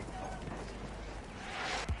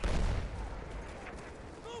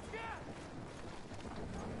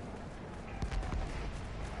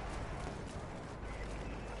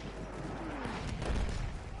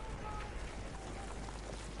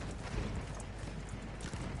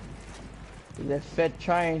 They're fed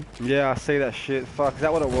train. Yeah, I see that shit. Fuck, is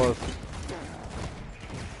that what it was?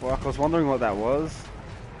 Fuck, I was wondering what that was.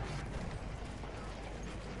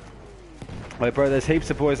 Wait, bro, there's heaps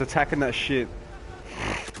of boys attacking that shit.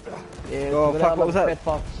 Yeah, oh, fuck, what was that? Fed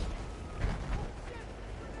fox.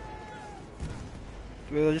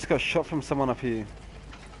 Dude, I just got shot from someone up here.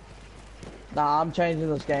 Nah, I'm changing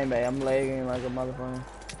this game, mate. I'm lagging like a motherfucker.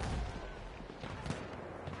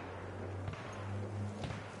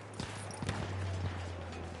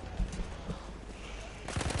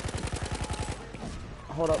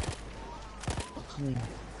 Hold up.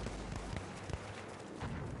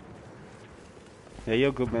 Yeah,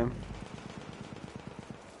 you're good, man.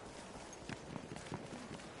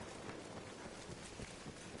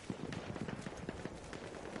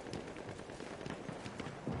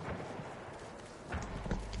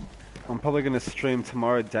 I'm probably going to stream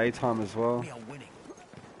tomorrow daytime as well. We are winning.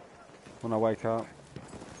 When I wake up.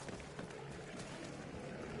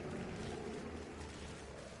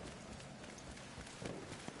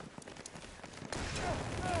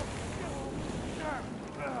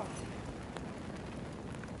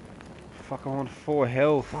 Fuck, I'm on 4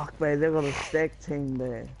 health. Fuck, man, they got a stack team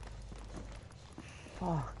there.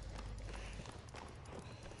 Fuck.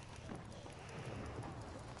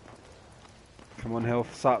 Come on,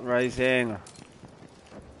 health, start raising.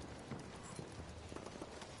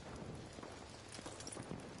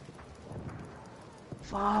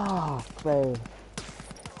 Fuck, man.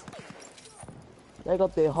 They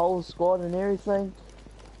got their whole squad and everything.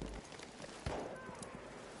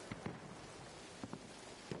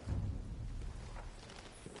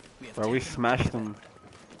 Bro, we smashed them.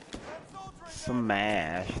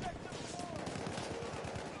 Smashed.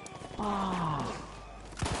 Ah,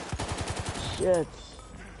 shit.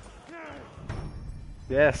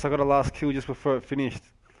 Yes, I got a last kill just before it finished.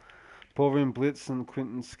 Ballroom Blitz and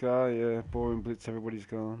Quentin Scar. Yeah, Ballroom Blitz, everybody's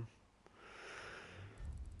gone.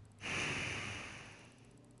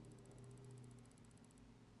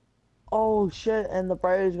 Oh shit, and the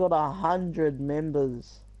bro's got 100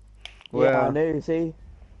 members. Well, yeah, I knew, see?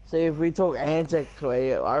 See, if we took Antic,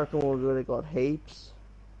 I reckon we would have got heaps.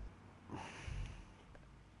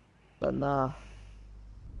 But nah.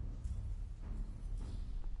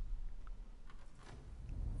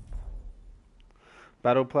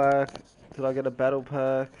 Battle pack. Did I get a battle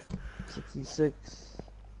pack? 66.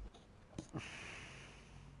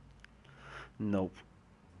 Nope.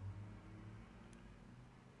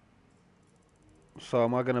 So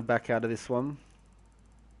am I going to back out of this one?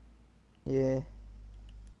 Yeah.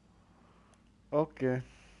 Okay.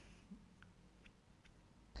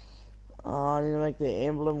 Oh, I need to make the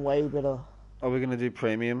emblem way better. Are we going to do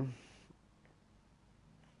premium?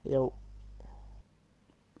 Yo.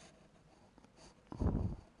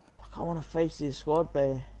 I want to face this squad,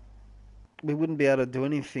 babe. We wouldn't be able to do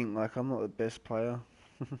anything. Like, I'm not the best player.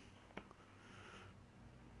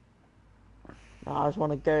 I just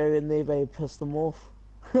want to go in there, babe, piss them off.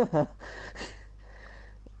 I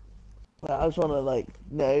just want to, like,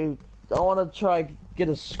 no. I want to try get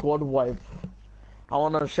a squad wipe. I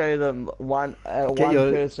want to show them one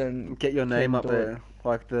person. Get your name up do there, it.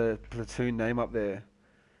 like the platoon name up there.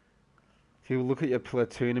 He'll look at your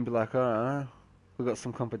platoon and be like, "Oh, we got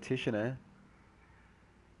some competition, eh?"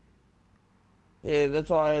 Yeah, that's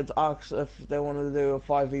why I asked if they wanted to do a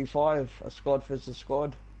 5v5, a squad versus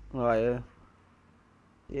squad. Oh yeah.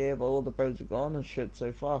 Yeah, but all the bros are gone and shit,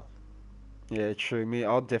 so fuck. Yeah, true. Me,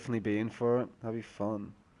 I'll definitely be in for it. That'll be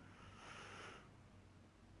fun.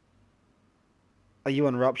 Are you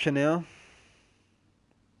on Rupture now?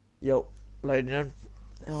 Yo, loading in.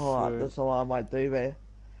 Oh, Sweet. that's all I might do, man.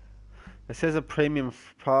 It says a premium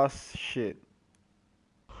pass. Shit.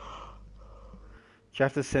 Do you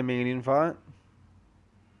have to send me an invite?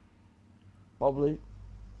 Probably.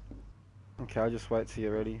 Okay, I'll just wait till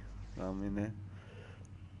you're ready. I'm in there.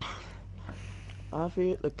 I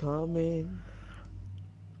feel it coming.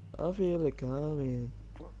 I feel it coming.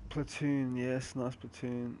 Platoon, yes, nice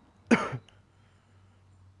platoon.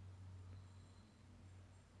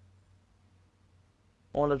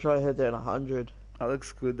 I want to try to hit that 100. That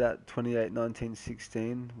looks good, that 28, 19,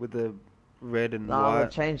 16 with the red and Nah, I'm gonna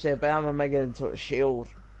white. change that, but I'm gonna make it into a shield.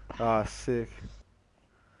 Ah, sick.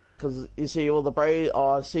 Cause you see all the bros,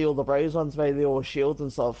 I see all the bros ones, made they're all shields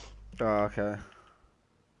and stuff. Oh, okay.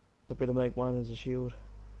 I better make mine as a shield.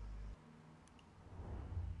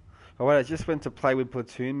 Oh wait, I just went to play with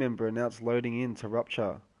platoon member and now it's loading in to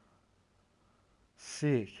Rupture.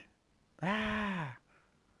 Sick. Ah!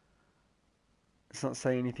 It's not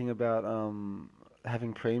saying anything about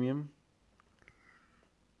having premium.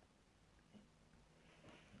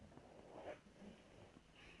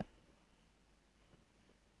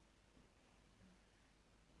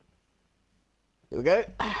 Here we go.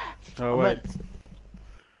 Oh wait.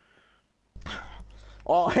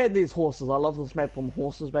 Oh, I had these horses. I love this map on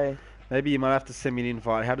horses, man. Maybe you might have to send me an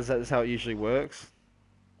invite. How does that? That's how it usually works.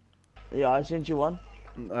 Yeah, I sent you one.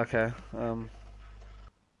 Okay.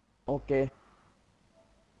 Okay.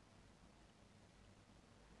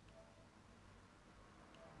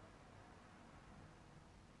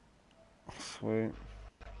 Sweet.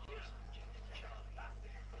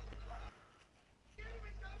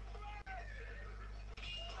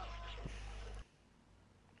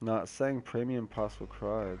 No, it's saying premium pass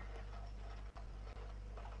required.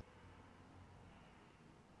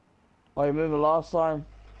 I remember last time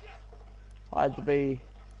I had to be.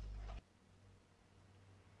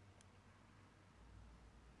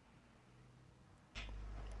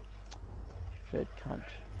 Shit, cunt.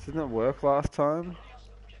 Didn't it work last time?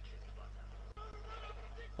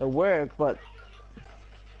 It worked, but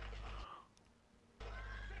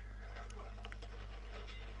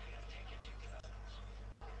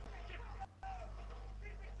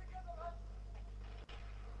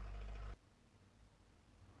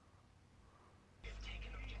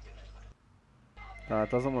No, it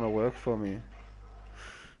doesn't want to work for me.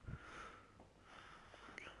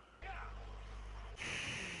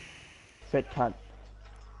 fat cunt.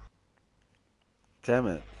 Damn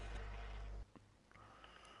it.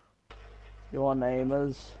 Your name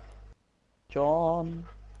is John.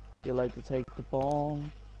 You like to take the bong.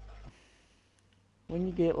 When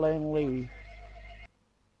you get lonely.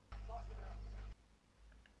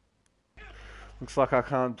 Looks like I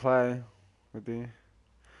can't play with you.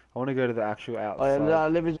 I want to go to the actual outside.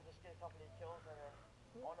 Let me just get a couple of kills and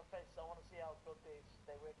I want to see how good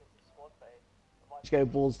they work as a squad, mate. Let's go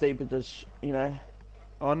balls deep and just, you know.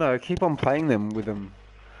 Oh no, keep on playing them with them.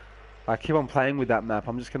 I keep on playing with that map.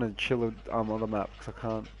 I'm just gonna chill with other map because I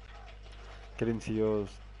can't get into yours.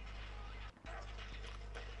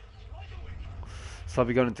 So I'll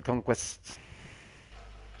be going into Conquest.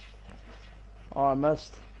 Oh, I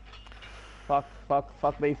missed. Fuck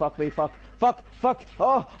me, fuck.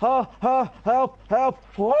 Help.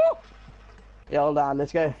 Woo! Yeah, hold on,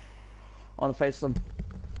 let's go. I want to face them.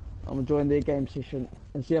 I'm gonna join their game session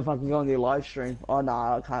and see if I can go on their live stream. Oh, no,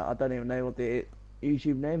 I can't. I don't even know what their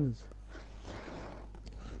YouTube name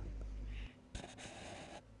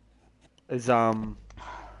is.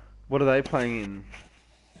 What are they playing in?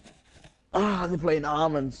 Ah, they're playing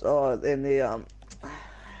almonds. Oh, and the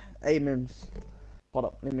amens. Hold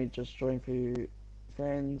up, let me just join for you,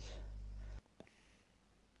 friends.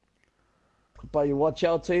 But you watch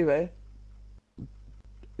out too, eh?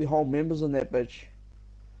 The whole members in that bitch.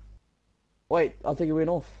 Wait, I think he went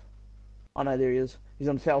off. Oh no, there he is. He's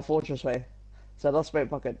on Foul Fortress, way. So that's mate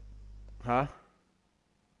bucket. Huh?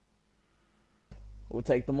 We'll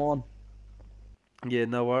take them on. Yeah,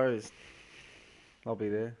 no worries. I'll be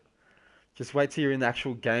there. Just wait till you're in the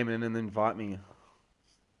actual game and then invite me.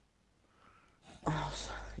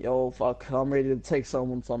 Yo, fuck, I'm ready to take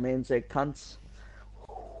someone some Anzac cunts.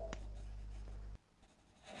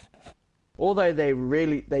 Although they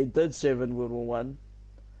did serve in World War One.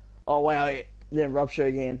 Oh wait, then Rupture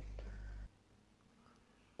again.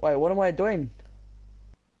 Wait, what am I doing?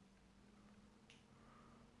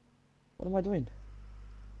 What am I doing?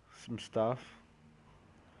 Some stuff.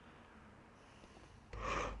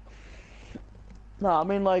 No, I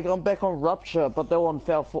mean like I'm back on Rupture, but they're on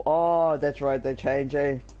Foul for. Oh, that's right, they change,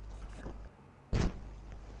 eh?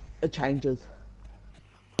 It changes.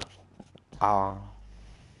 Ah.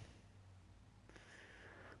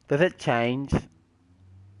 Does it change?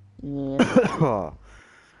 Yeah.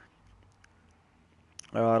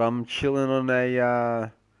 Alright, I'm chilling on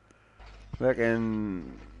a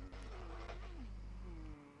fucking.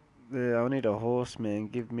 Yeah, I need a horse, man.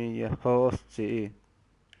 Give me a horse, gee.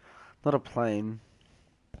 Not a plane.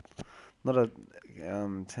 Not a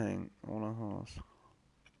tank. I want a horse.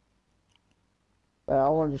 I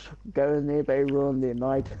want to just go in there, baby, ruin their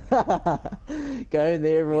night. Go in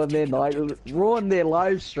there, ruin their night, ruin their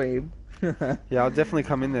live stream. Yeah, I'll definitely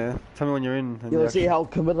come in there. Tell me when you're in. You'll see how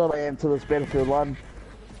committed I am to this Battlefield 1.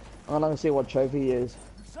 I'm gonna see what trophy he is.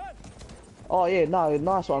 Oh yeah, no,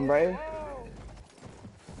 nice one, bro.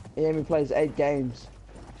 He only plays 8 games.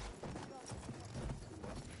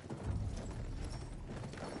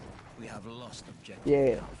 We have lost objective.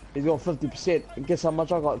 Yeah, he's got 50%. And guess how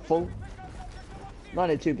much I got full?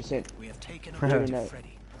 92%. We have taken objective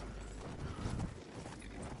Freddy.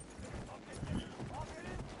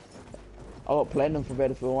 I got platinum for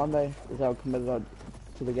Battefield 1 day. Is how committed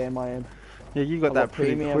to the game I am. Yeah, you got that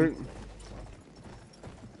pretty quick.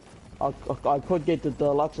 I could get the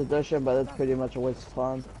deluxe edition, but that's pretty much a waste of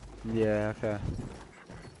time. Yeah, okay.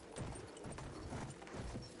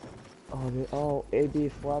 Oh,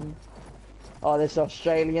 ABF1. Oh, there's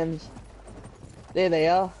Australians. There they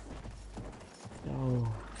are. Oh.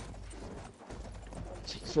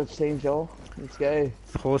 Switch teams, y'all. Let's go.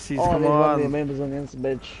 Horsies, Oh, come there's one of their on. members on the instant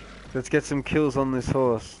bitch. Let's get some kills on this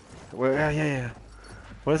horse. Where? Yeah.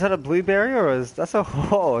 What is that, a blueberry or is that's a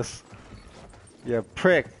horse? Yeah,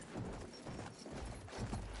 prick.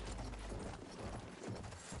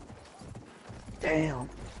 Damn.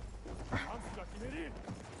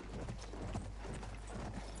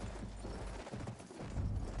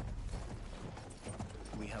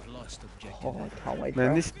 We have lost objective. Oh, I can't wait. Man,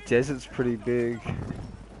 bro. this desert's pretty big.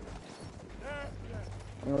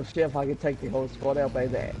 I'm gonna see if I can take the whole squad out by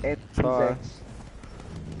the Ty. NZX.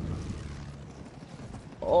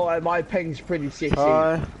 Oh, my ping's pretty sexy.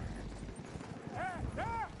 Ty.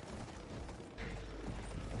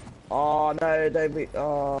 Oh no, don't be.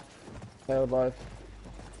 Oh, failed both.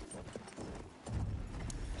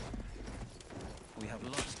 We have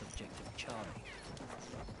lost objective Charlie.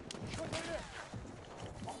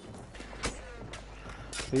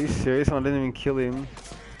 Are you serious? I didn't even kill him.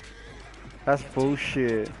 That's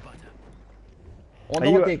bullshit. I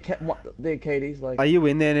wonder Are what their KD's like. Are you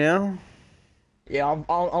in there now? Yeah, I'm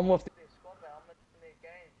with their squad now. I'm in their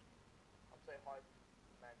game. I'm so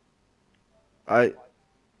hyped, man.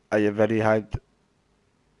 Are you very hyped?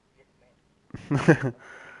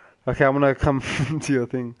 Okay, I'm gonna come to your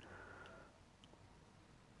thing.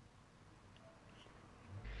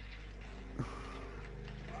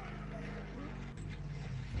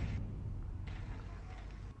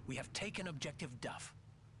 We have taken objective Duff.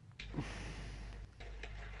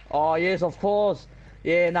 Oh yes, of course.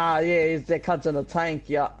 Yeah, nah, yeah, it's that cuts in the tank.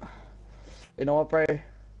 Yeah. You know what, bro? Let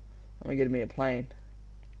me get me a plane.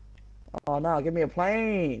 Oh no, give me a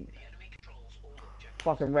plane.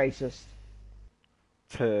 Fucking racist.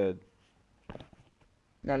 Turd.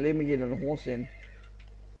 Now let me get in the horse in.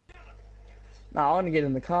 Nah, I want to get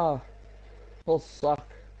in the car. Horses suck.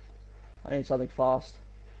 I need something fast.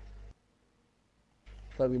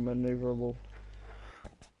 Totally maneuverable.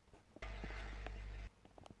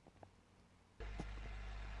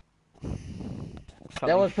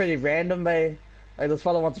 That was pretty random, babe. Like, this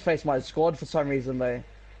fella wants to face my squad for some reason, babe.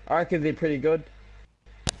 I reckon they're pretty good.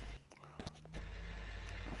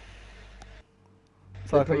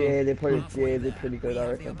 They're pretty good,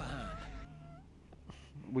 I reckon.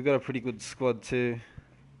 We got a pretty good squad too.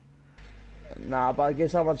 Nah, but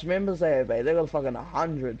guess how much members they have, babe? They got fucking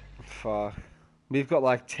 100. Fuck. We've got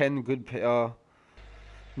like 10 good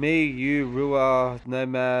me, you, Rua,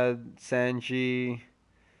 Nomad, Sanji,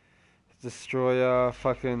 Destroyer,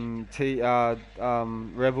 fucking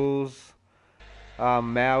Rebels,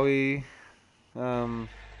 Maui,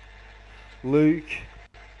 Luke,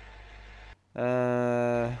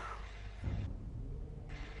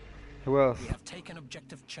 who else? We have taken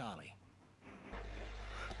objective Charlie.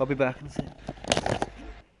 I'll be back in a second.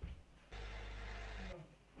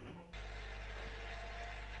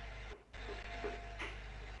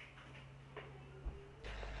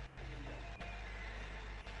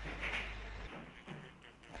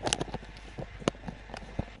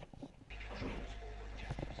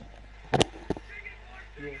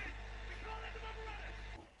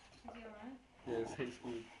 Yeah, it's heaps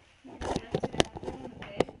good.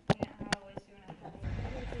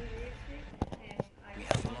 We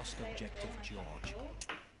have lost objective George.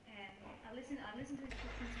 I listened to his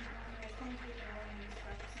commentary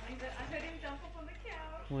but I heard him jump up on the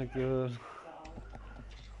couch. Oh my god.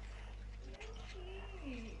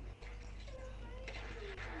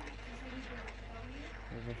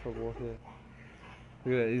 If I walk it.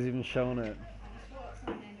 Look at that, he's even showing it.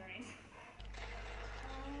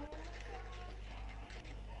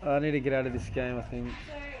 I need to get out of this game, I think.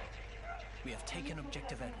 We have taken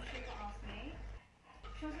objective Edward.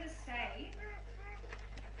 She wants me to stay.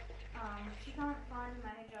 She can't find a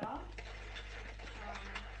manager. She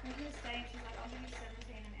wants me to stay and she's like, I'll give you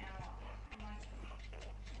 17 an hour. I'm like,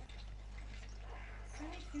 it's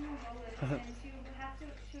only $2 and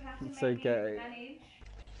she'll have to It's make okay. me manage.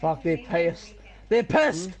 Fuck, they're pissed. They're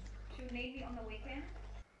pissed! She would need me on the weekend.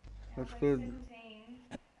 That's good. 17.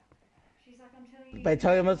 She's like, I'm telling you. They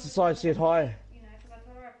tell you Mr. Size said hi. You know, because I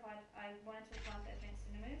told her I wanted to apply for advanced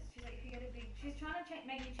cinemas. She's like, if you get a big, she's trying to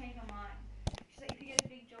make me change my mind. She's like, if you get a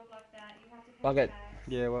big job like that, you have to pay Fuck it. tax.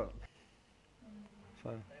 Yeah, what? So,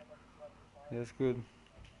 yeah, it's good. No,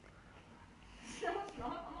 it's not.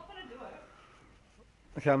 I'm not gonna do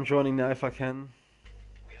it. Okay, I'm joining now if I can.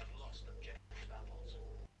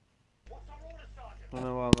 I don't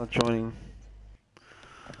know why I'm not joining.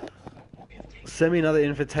 Send me another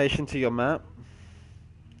invitation to your map,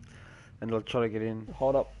 and I'll try to get in.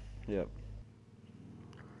 Hold up. Yep.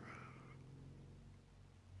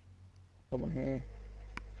 Come on here.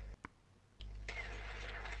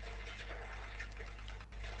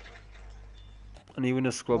 And you in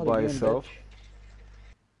a squad Not by again, yourself? bitch.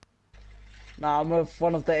 Nah, I'm with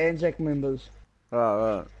one of the Anzac members. Oh,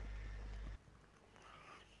 right.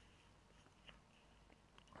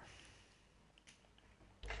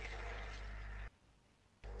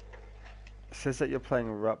 It says that you're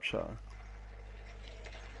playing Rupture.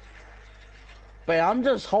 But I'm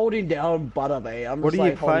just holding down butter, mate. I'm What just are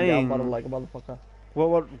you like holding down butter playing? like a motherfucker.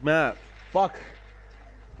 What map? Fuck.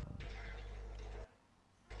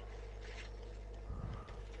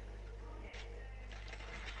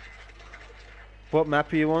 What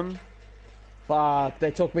map are you on? Fuck,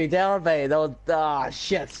 they took me down, mate. That was,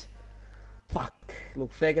 shit. Fuck.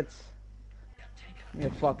 Look, faggots. Give me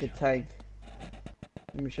a fucking tank.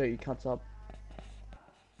 Let me show you cuts up.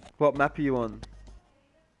 What map are you on?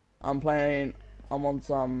 I'm on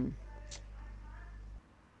some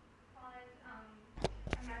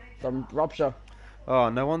Rupture. Oh,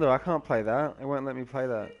 no wonder I can't play that. It won't let me play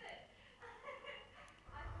that.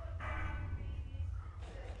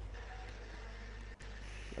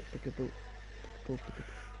 Let's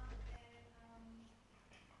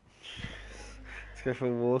go for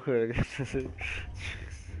a walk.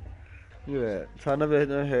 Yeah, Ty, no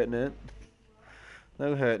hurting it.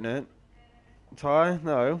 No hurting it. Ty,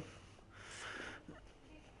 no.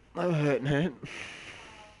 No hurting it.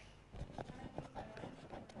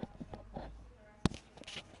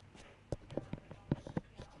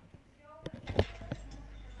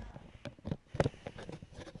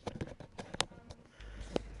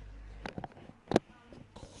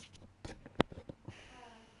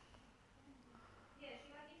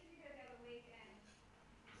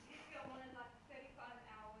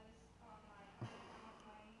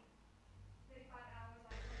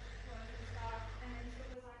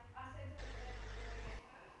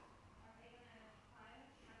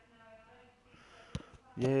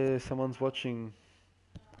 Yeah, someone's watching.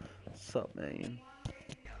 What's up, man?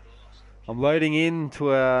 I'm loading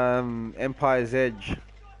into Empire's Edge,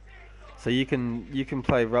 so you can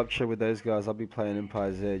play Rupture with those guys. I'll be playing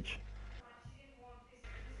Empire's Edge.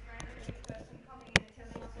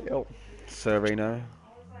 Yo. Sereno.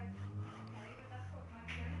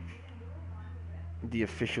 The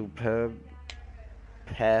official pub.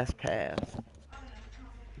 Pass.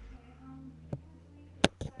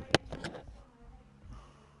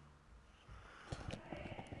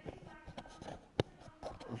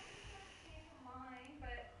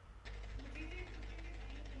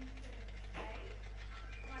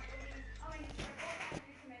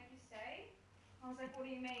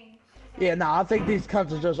 Yeah, nah, I think these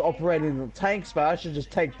cunts are just operating the tanks, but I should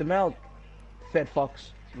just take them out. Fat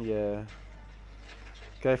fucks. Yeah.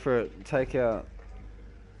 Go for it. Take out.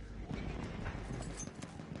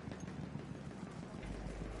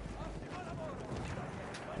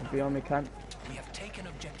 Be on me, cunt. We have taken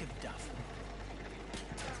objective Duff.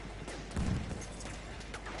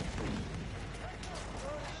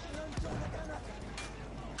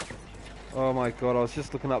 Oh my god, I was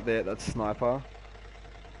just looking up there at that sniper.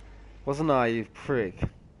 Wasn't I, you prick?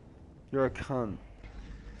 You're a cunt.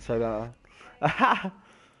 So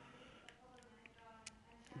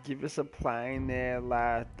give us a plane there,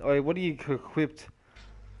 lad. Oh, what are you equipped?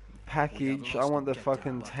 Package. I want the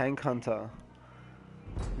fucking tank hunter.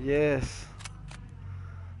 Yes.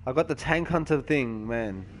 I got the tank hunter thing,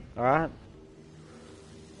 man. Alright?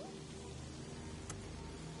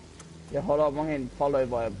 Yeah, hold up, I'm getting followed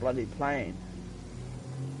by a bloody plane.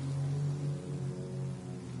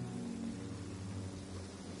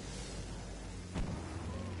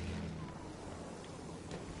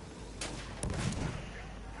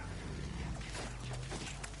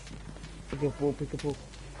 Pick a ball.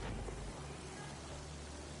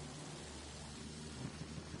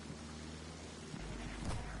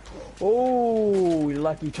 Oh, you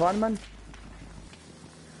lucky Chinaman.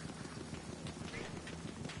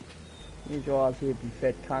 Use your eyes here, you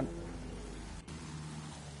fat cunt.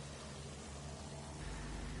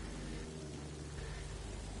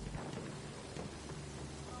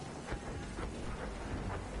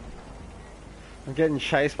 I'm getting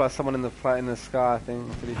chased by someone in the sky, I think.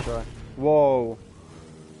 I'm pretty sure. Whoa.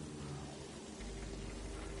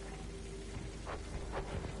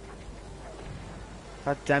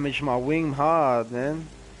 That damaged my wing hard, man.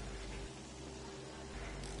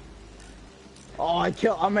 Oh,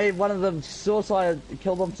 I made one of them suicide,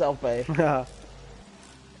 killed himself, eh?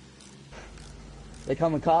 They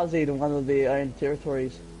kamikaze in one of their own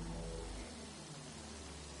territories.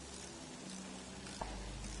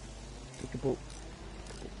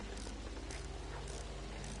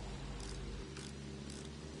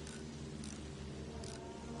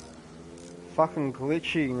 fucking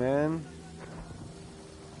glitchy, man.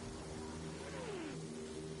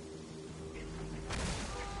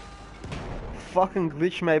 Fucking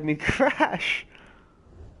glitch made me crash.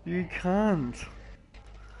 You can't.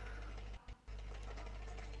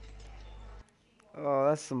 Oh,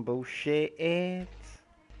 that's some bullshit.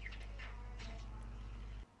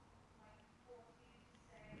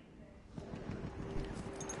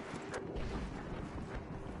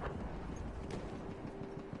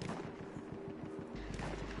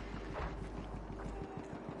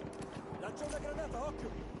 Lancio una granata,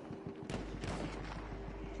 occhio!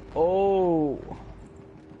 Oh.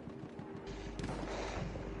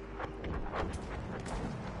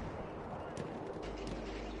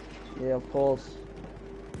 Yeah, of course.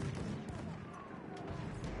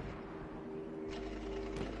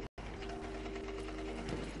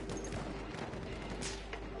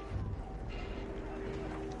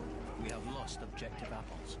 We have lost objective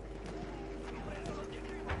apples.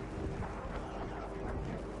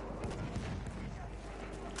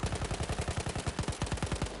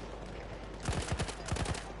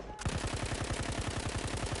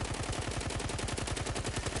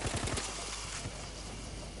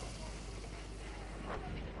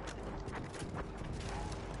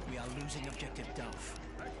 We are losing objective Duff.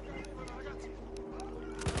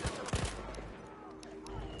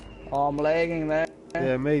 Oh, I'm lagging there.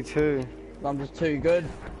 Yeah, me too. I'm just too good.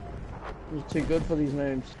 I'm just too good for these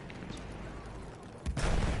noobs.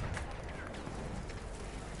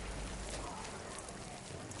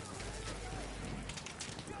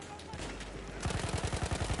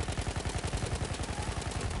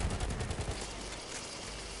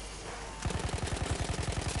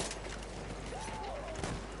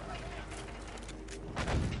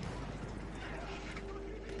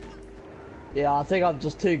 Yeah, I think I'm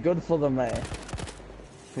just too good for them, mate.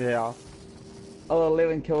 Yeah. Oh,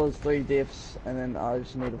 11 kills, 3 deaths, and then I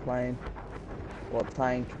just need a plane. Or a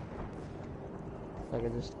tank. So I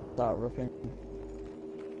can just start ripping.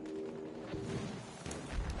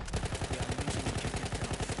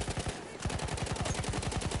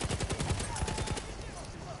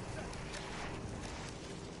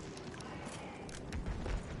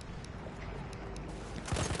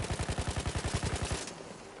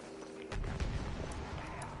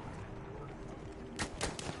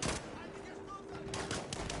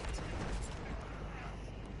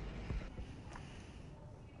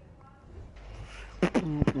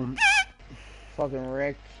 Fucking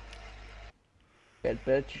wrecked. Get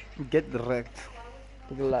bitch. Get wrecked.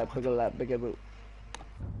 Pick a lap, pick a boot.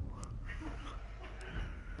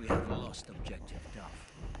 We have lost objective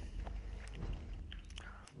Duff.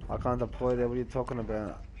 I can't deploy there, what are you talking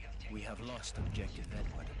about? We have lost objective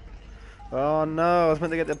Edward. Oh no, I was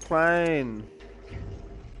meant to get the plane.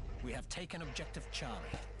 We have taken objective Charlie.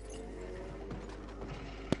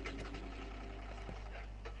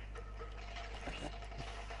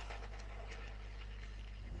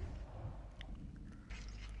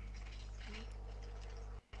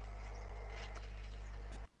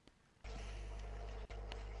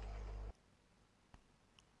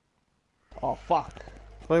 Oh fuck.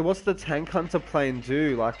 Wait, what's the tank hunter plane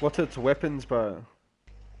do? Like, what's its weapons, bro?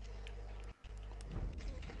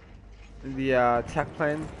 The attack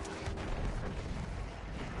plane?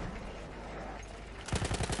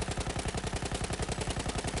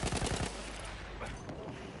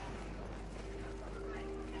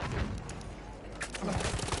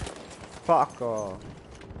 Fuck off.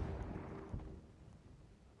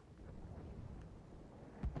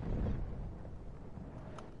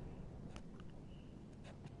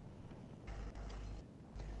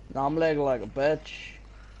 Now I'm lagging like a bitch.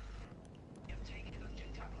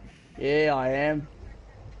 Yeah, I am.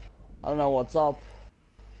 I don't know what's up.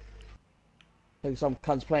 I think some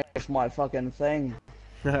cunt's playing with my fucking thing.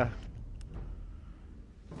 We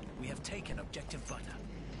have taken objective Butter.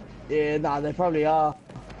 Yeah, nah, they probably are.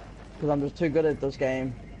 Because I'm just too good at this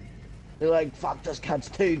game. They're like, fuck, this cunt's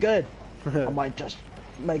too good. I might just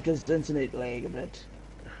make his internet lag a bit.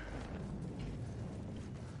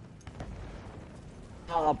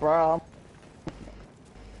 Oh, bro.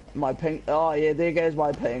 My ping. Oh, yeah, there goes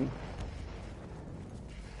my ping.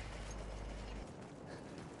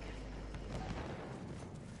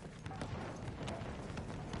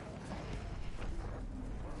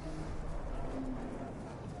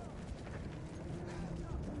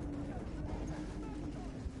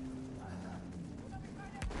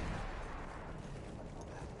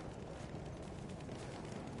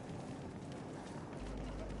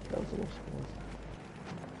 That was a little small.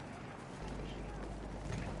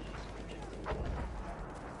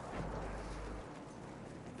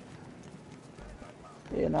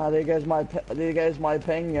 Yeah, nah, there goes my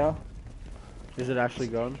ping, yeah. Is it actually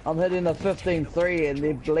gone? I'm hitting the 15.3 and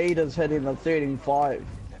the bleeder's hitting the 13.5.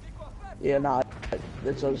 Yeah, nah,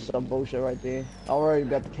 that's just some bullshit right there. I already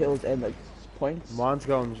got the kills and the points. Mine's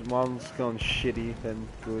going shitty, then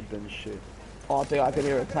good, then shit. Oh, I think I can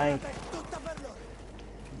hear a tank.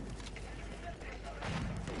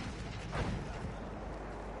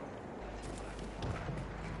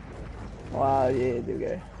 Wow, yeah, there we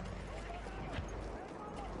go.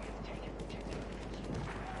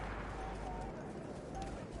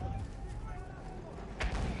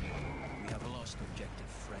 We have lost objective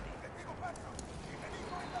Freddy.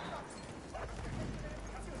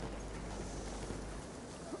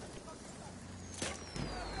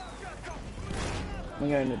 I'm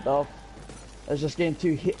going to duff. It's just getting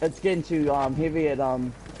too heavy at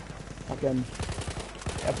fucking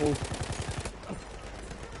Apple.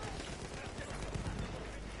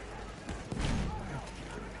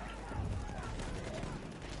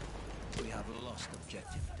 We have lost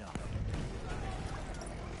objective Duff.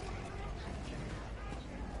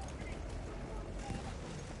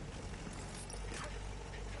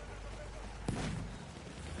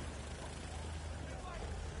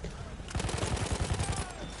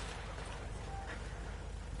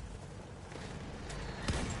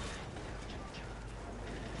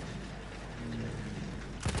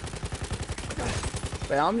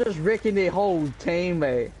 Man, I'm just wrecking their whole team,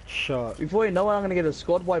 mate. Shot. Before you know it, I'm gonna get a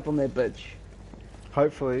squad wipe on that bitch.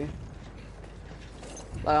 Hopefully.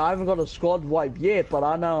 Like, I haven't got a squad wipe yet, but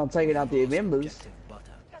I know I'm taking out their members.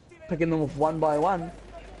 Picking them off one by one.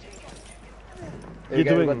 There You're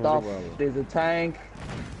doing really well. There's a tank.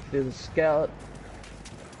 There's a scout.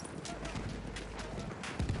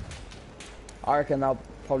 I reckon I'll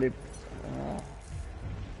probably...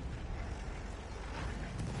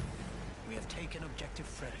 We have taken objective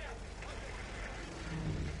Freddy.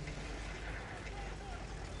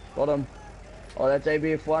 Got him. Oh, that's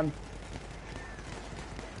ABF1.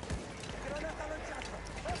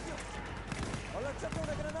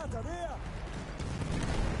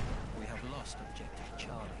 We have lost objective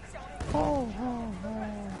Charlie. Oh.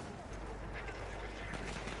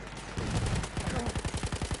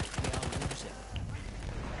 We are losing.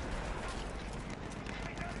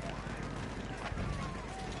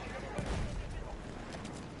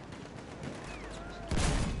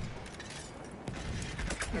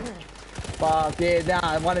 Fuck, yeah,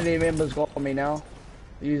 nah, one of their members got me now.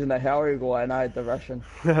 Using the Howry guy and I had the Russian.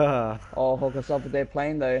 Oh, hook us up with their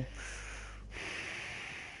plane though.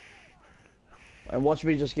 And watch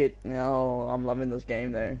me just get, you know, I'm loving this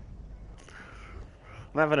game though.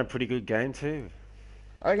 I'm having a pretty good game too.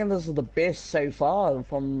 I reckon this is the best so far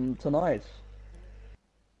from tonight.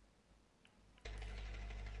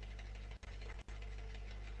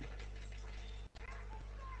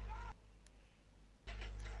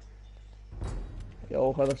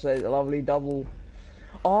 Yo, gotta say, lovely double.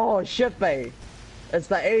 Oh shit, bae. It's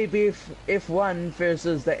the ABF F1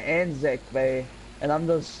 versus the Anzac, bae. And I'm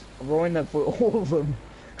just ruining it for all of them.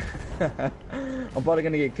 I'm probably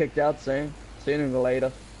gonna get kicked out soon. Sooner or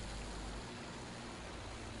later.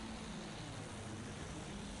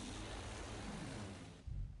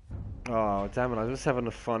 Oh, damn it, I was just having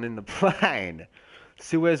fun in the plane.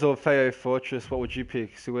 Suez or Feo Fortress, what would you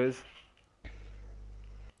pick? Suez?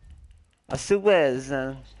 Suez.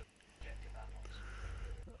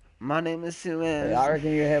 My name is Suez. Yeah, I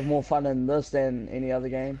reckon you have more fun in this than any other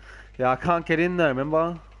game. Yeah, I can't get in though,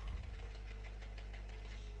 remember?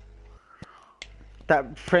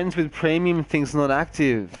 That friends with premium thing's not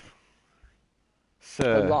active.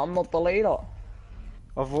 So, I'm not the leader.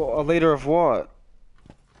 of a leader of what?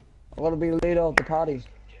 I gotta be leader of the party.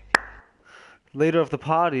 Leader of the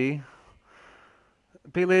party?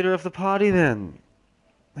 Be leader of the party then.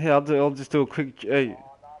 Hey, I'll just do a quick. Hey.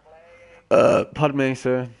 Pardon me,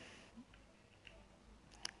 sir.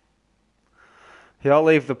 Yeah, I'll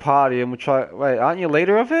leave the party and we'll try. Wait, aren't you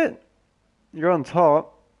leader of it? You're on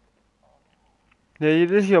top. Yeah,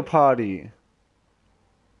 it is your party.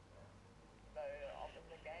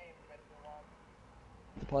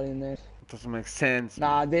 The party in there. Doesn't make sense.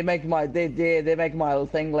 Nah, they make my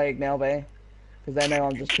thing lag now, bae. Cause they know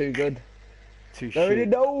I'm just too good. Too They already shit.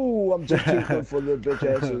 know I'm just too good for the bitch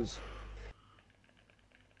asses.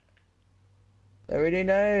 They already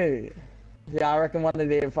know. Yeah, I reckon one of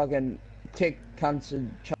their fucking tech cunts are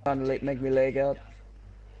trying to make me lag out.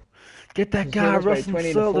 Get that Just guy, give us, mate, Russell 20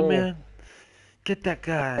 to Solar, 4. man. Get that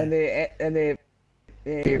guy. And they're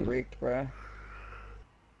wrecked, bro.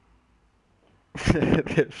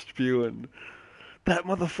 They're spewing. That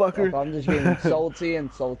motherfucker. Like, I'm just getting salty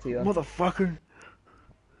and saltier. Motherfucker.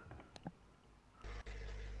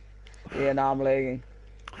 Yeah, now I'm lagging.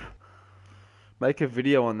 Make a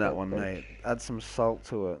video on that one, mate. Add some salt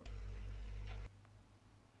to it.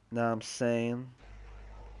 Know what I'm saying?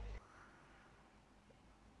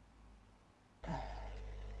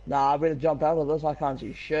 Nah, I better jump out of this. I can't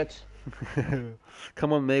see shit.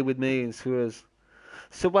 Come on, mate, with me in Suez.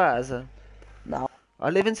 Suez. No. I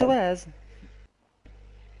live in Suez.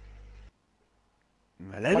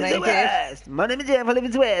 I live My in name's Jeff. Suez. My name is Jeff. I live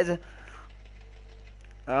in Suez.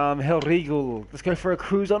 Hell Regal. Let's go for a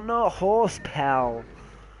cruise on the horse, pal.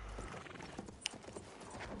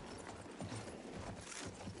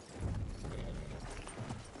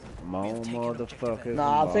 More motherfuckers.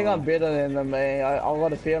 Nah, I think I'm better than them, man. I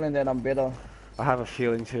got a feeling that I'm better. I have a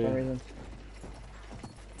feeling For some too. reason.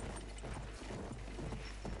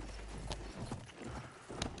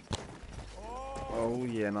 Oh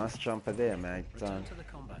yeah, nice jumper there, mate. Return to the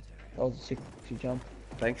combat area. That was a 60 jump.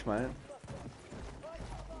 Thanks, mate.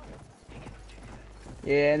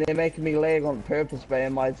 Yeah, and they're making me lag on purpose,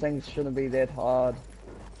 man. My things shouldn't be that hard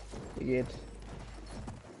to get.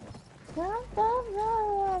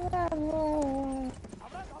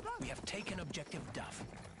 We have taken objective Duff.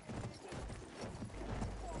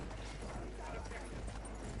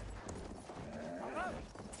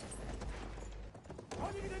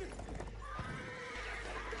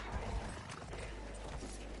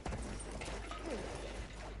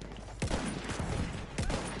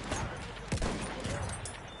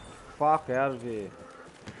 Fuck out of here.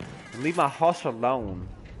 Leave my horse alone.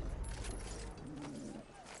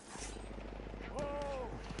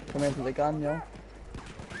 Come into the gun, yo.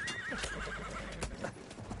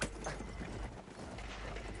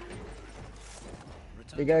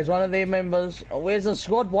 There goes one of their members. Oh, where's the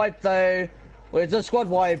squad wipe though? Where's the squad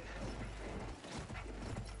wipe?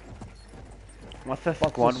 What's the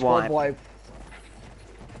What's squad the squad wipe? wipe?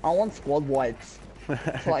 I want squad wipes.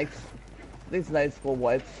 It's like, there's no squad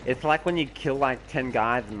wipes. It's like when you kill like 10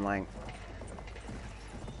 guys and like...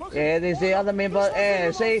 Yeah, there's the other member.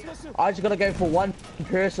 Yeah, see, I just gotta go for one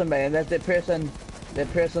person, man. That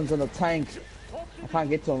person's in the tank. I can't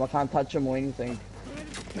get to him. I can't touch him or anything.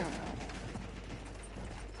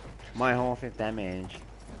 My horse is damaged.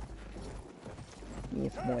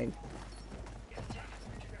 Yes, boy.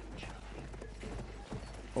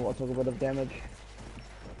 Oh, I took a bit of damage.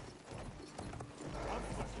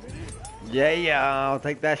 Yeah, I'll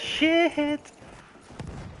take that shit.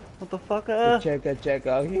 What the fuck? Checker.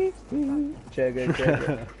 Checker.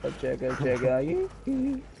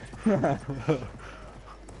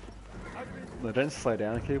 No, don't slow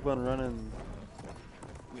down. Keep on running.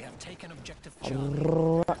 We have taken objective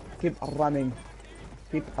Charlie. Keep running.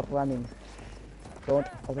 Keep running. Don't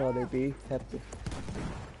worry, be happy.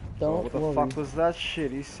 Don't What the worry. fuck was that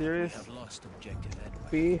shit? Are you serious? We have lost objective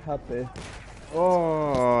Edward. Be happy.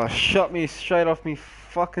 Oh, shot me straight off me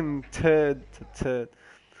fucking turd to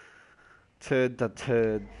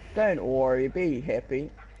turd. Don't worry, be happy.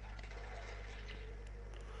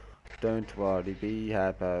 Don't worry, be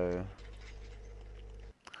happy.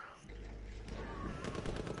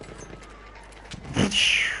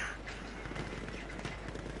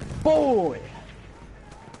 Boy!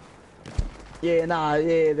 Yeah, nah,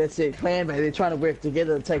 yeah, that's it. Clan, mate, they're trying to work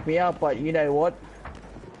together to take me out, but you know what?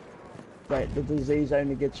 Wait, the disease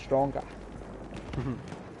only gets stronger.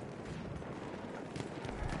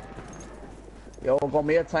 Yo, got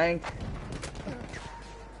me a tank.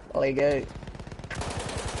 There you go.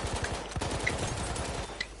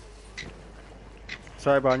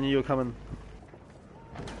 Sorry, bro, I knew you were coming.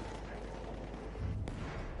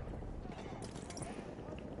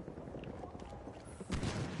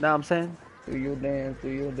 Now I'm saying. Do your dance, do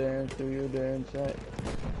your dance, do your dance. Right?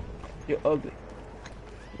 You're ugly.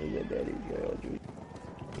 Look at daddy girl, dude.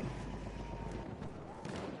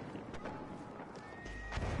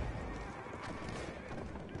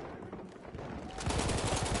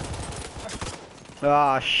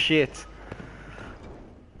 Ah, shit.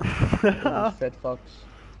 Fat fucks.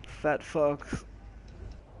 Fat fucks.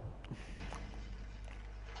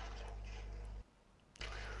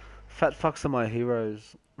 Fat fucks are my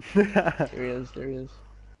heroes. There he is, there he is.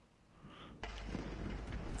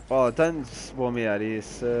 Oh, don't swarm me out here,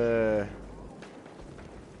 sir.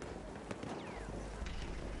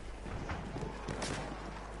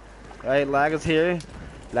 Hey, lag is here.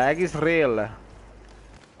 Lag is real. I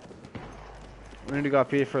need to go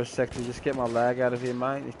up here for a sec to just get my lag out of here,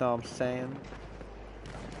 mate. You know what I'm saying?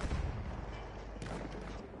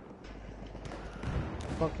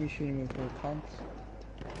 Fuck you shooting me for a cunt.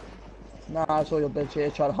 Nah, I saw your bitch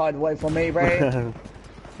here try to hide away from me, bro.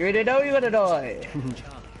 You already know you're gonna die.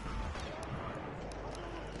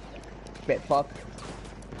 Fat fuck.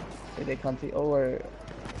 They can't see. Oh, where?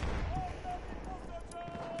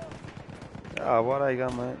 Oh, what I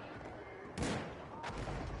got, mate?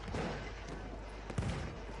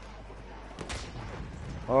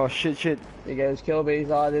 Oh, shit. There goes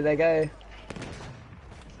Kilby's. Oh, there they go.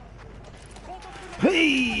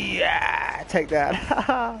 Hey, yeah, take that.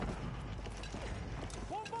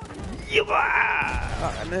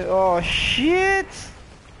 Yeah. Oh, shit.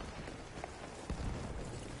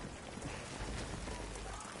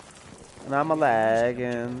 And I'm a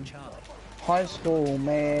lagging. High school,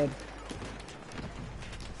 man.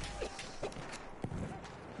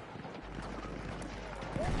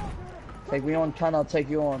 Take me on, can I'll take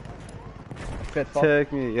you on. Fit fuck.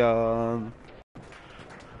 Take me on.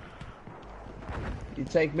 You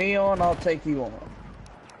take me on, I'll take you on.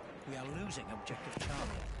 We are losing objective Charlie.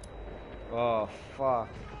 Oh, fuck.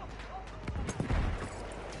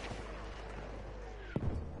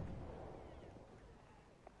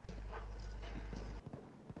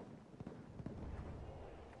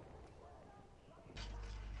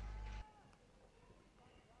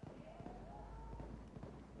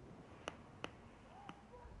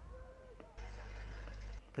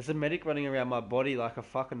 There's a medic running around my body like a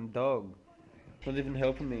fucking dog. Not even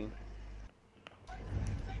helping me.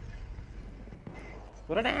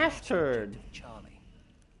 What an ass turd! Charlie.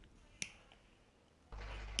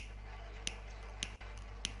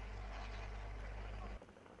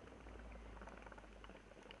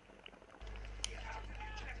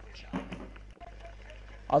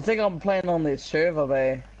 I think I'm playing on this server,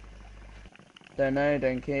 babe. Don't know,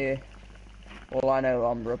 don't care. All I know,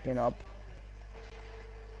 I'm ripping up.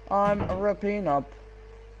 I'm ripping up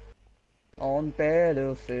on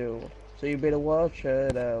Battlefield. So you better watch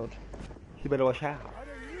it out. You better watch out.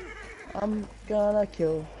 I'm gonna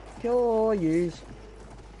kill all yous.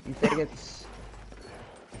 You faggots.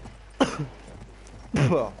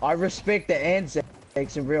 I respect the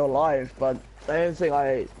antics in real life, but the only thing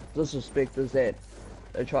I disrespect is that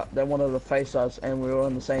they wanted to face us and we were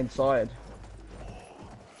on the same side.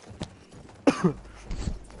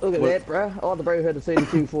 Look at that, bro. Oh, the bro had a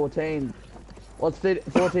 32-14. What's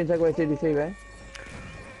 14 take away 33, man?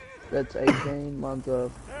 That's 18 months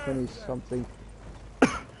of 20 something.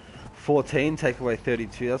 14 take away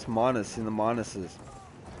 32. That's minus in the minuses.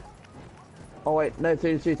 Oh wait, no,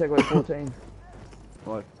 32 take away 14.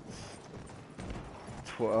 Like,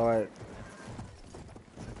 wait.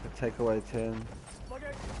 Take away 10.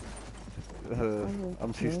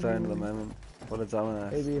 I'm too stoned at the moment. What a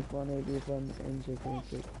dumbass. ABF1,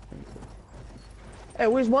 NJ26. Hey,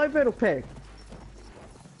 where's my battle pack?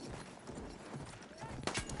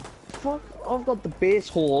 Fuck, I've got the best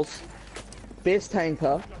horse, best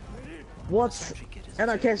tanker. What's... And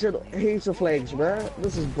I captured heaps of flags, bro.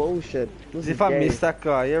 This is bullshit. This If I missed that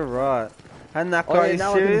guy, you're right. And that guy, oh, yeah, is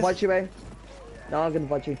now serious? I can invite you, man. Now I can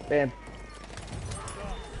invite you. Bam.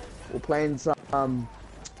 We're playing some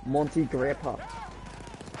Monty Grappa.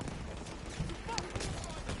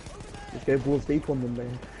 Let's go balls deep on them,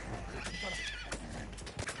 man.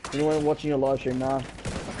 Anyone watching your live stream? Nah.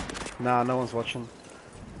 Nah, no one's watching.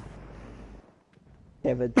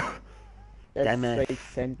 David. That's Damn it. straight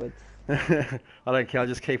sandwich. I don't care, I'll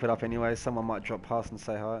just keep it up anyway. Someone might drop past and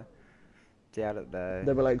say hi. Doubt it though.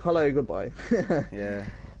 They'll be like, hello, goodbye. Yeah.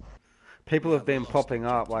 People have been popping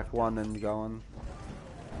up, like one and going.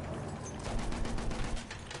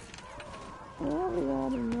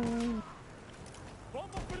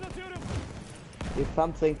 There's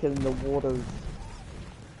something in the waters.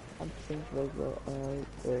 Something like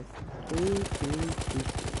that.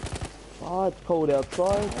 Oh, it's cold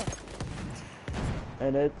outside.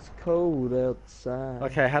 And it's cold outside.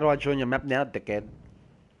 Okay, how do I join your map now, dickhead?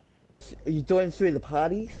 You join through the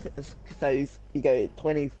party, so you go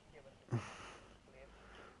 20.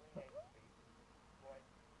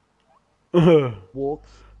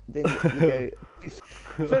 Walks, then you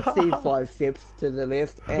go 55 steps to the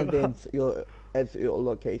left, and then your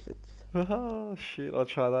location. Oh shit, I'll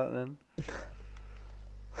try that then.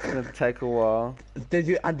 It's gonna take a while. Did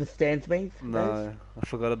you understand me? No, I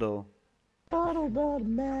forgot it all. Bottle,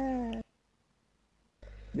 man.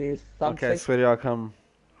 There's something. Okay, sweetie, I'll come.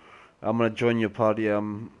 I'm gonna join your party.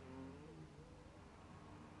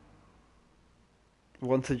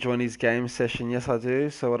 Want to join his game session? Yes, I do.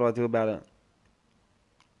 So what do I do about it?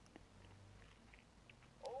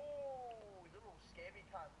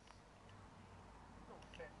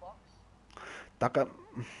 Duck up.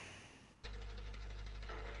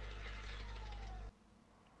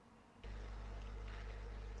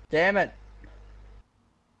 Damn it.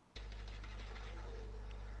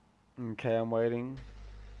 Okay, I'm waiting.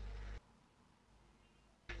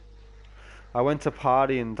 I went to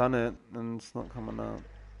party and done it, and it's not coming up.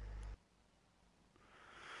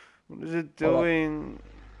 What is it doing?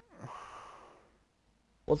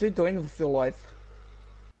 What's it doing with your life?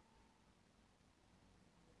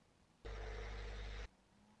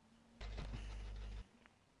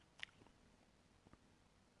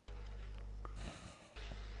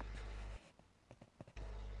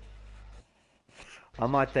 I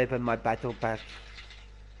might open my battle pack.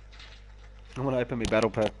 I'm gonna open my battle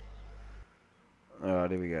pack.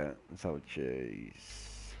 Alright, here we go. So, jeez.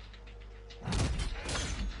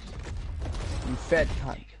 You fat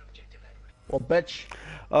cunt. Well, bitch.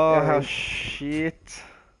 Oh, Yeah, how right. shit.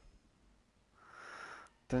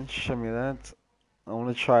 Don't show me that. I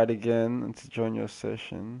want to try it again and to join your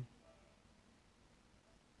session.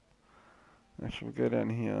 Actually, we'll go down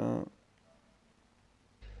here.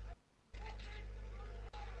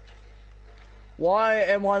 Why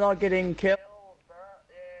am I not getting killed?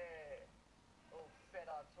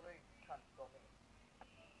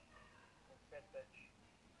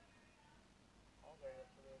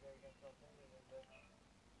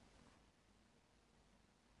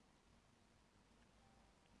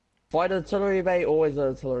 Fight artillery, mate, always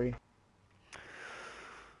artillery.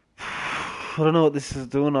 I don't know what this is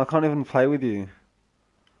doing. I can't even play with you.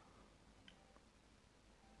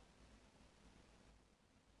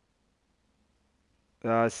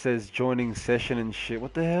 It says joining session and shit.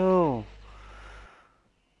 What the hell?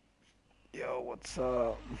 Yo, what's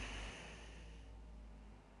up?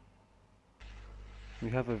 We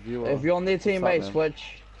have a viewer. If you're on their team, mate, man?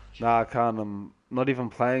 switch. Nah, I can't. I'm not even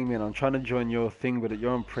playing, man. I'm trying to join your thing, but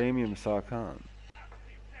you're on premium, so I can't.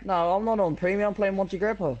 No, I'm not on premium. I'm playing Monty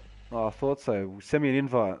Grappa. Oh, I thought so. Send me an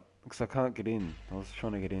invite, because I can't get in. I was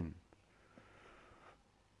trying to get in.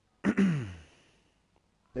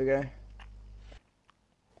 Okay.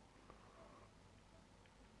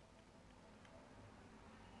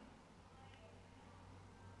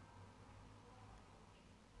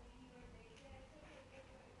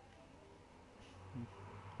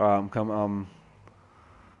 Alright, I'm coming.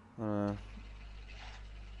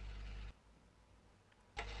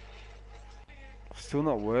 Still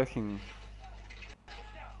not working.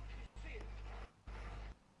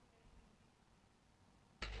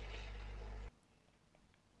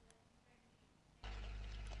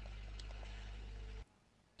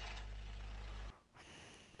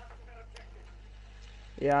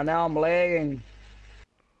 Yeah, now I'm lagging.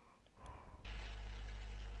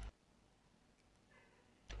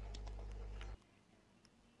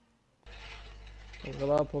 Hook it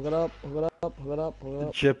up, hook it up, hook it up, hook it up, hook it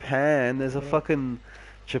up. Japan, there's a fucking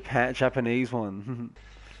Japanese one. Do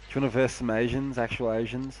you want to verse some Asians, actual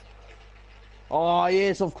Asians? Oh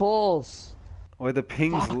yes, of course. Or the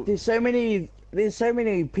pings. Fuck, there's so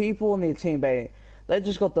many people on their team, mate. They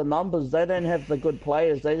just got the numbers. They don't have the good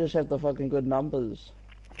players. They just have the fucking good numbers.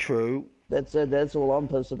 True. That's it. That's all I'm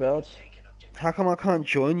pissed about. How come I can't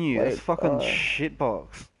join you? Wait, That's fucking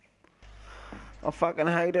shitbox. I fucking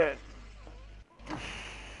hate it.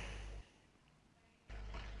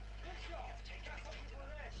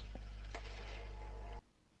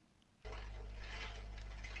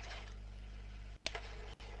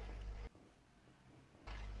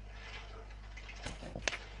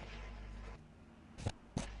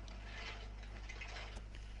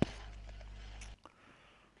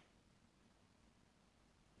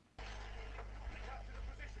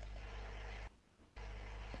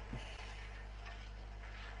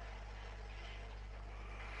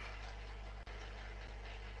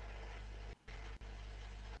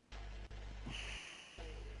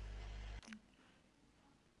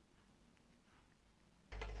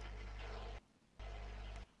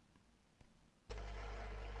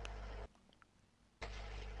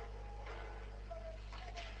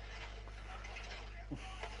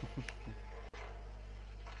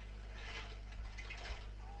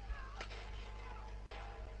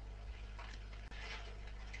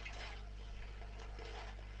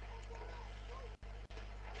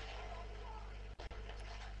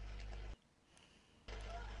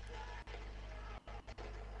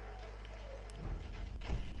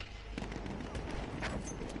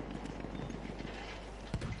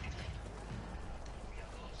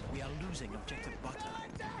 We are losing objective butter.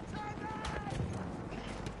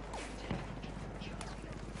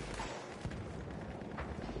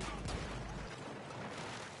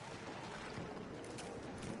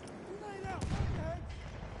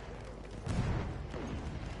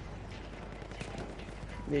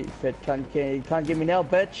 You fat cunt. You can't get me now,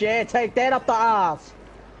 bitch. Yeah, take that up the ass.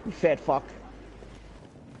 You fat fuck.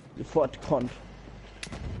 You fat cunt.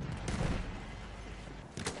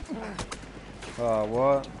 Oh,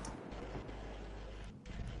 what?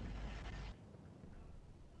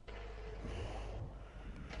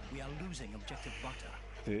 losing objective butter.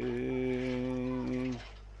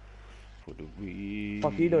 For the weed.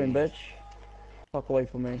 Fuck you doing, bitch? Fuck away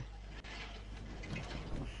from me.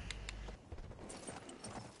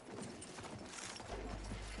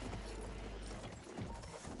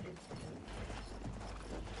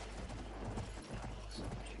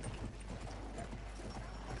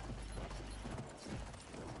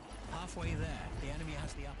 Halfway there, the enemy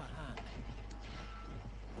has the upper hand.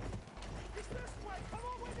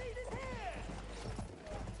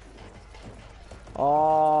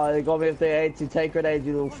 Oh, they got me with the AIDS. You take grenades,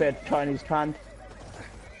 you little fat Chinese cunt.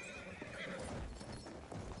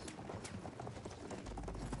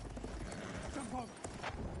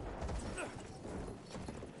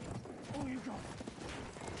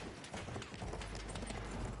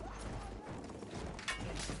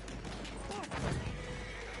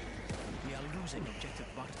 We are losing objective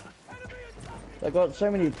butter. They got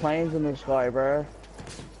so many planes in the sky, bro.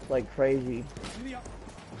 It's like crazy.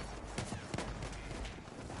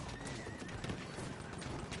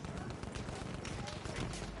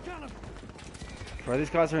 Bro,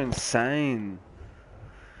 these guys are insane.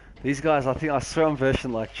 These guys, I swear I'm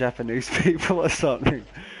versing like Japanese people or something.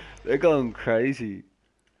 They're going crazy.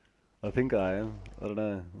 I think I am. I don't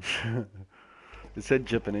know. It said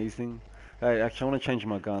Japanese thing. Hey, actually, I want to change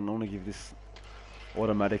my gun. I want to give this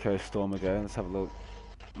Automatico Storm a go. Let's have a look.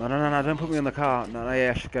 No, don't put me in the car. No,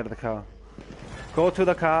 yeah, I should go to the car. Go to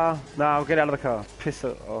the car. No, I'll get out of the car. Piss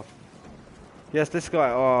it off. Yes, this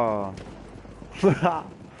guy. Oh.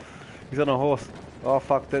 He's on a horse. Oh,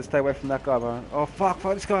 fuck. Stay away from that guy, bro. Oh, fuck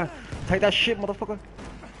this guy. Take that shit, motherfucker.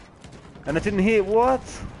 And it didn't hit. What?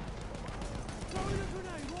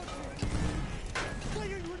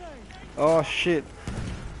 Oh, shit.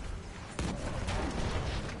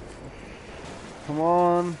 Come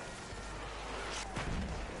on.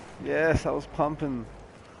 Yes, I was pumping.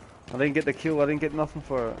 I didn't get the kill. I didn't get nothing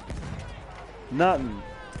for it. Nothing.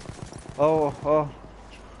 Oh.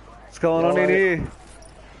 What's going on in here?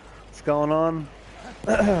 What's going on?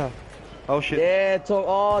 Oh shit. Yeah,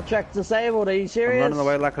 track disabled. Are you serious? I'm running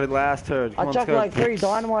away like a little ass turd. Come I on, chucked let's go. like 3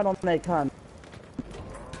 dynamite on that cunt.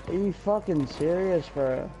 Are you fucking serious,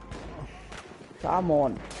 bro? Come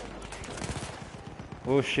on.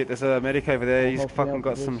 Oh shit, there's a medic over there. He's fucking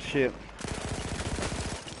got some shit.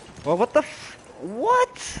 Well, what the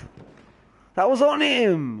what? That was on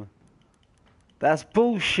him! That's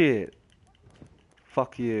bullshit.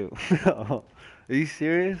 Fuck you. Are you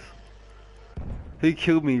serious? Who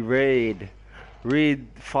killed me? Raid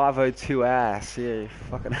 502 ass. Yeah, you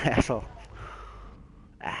fucking asshole.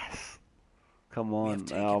 Ass. Come on. We have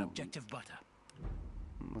taken objective butter.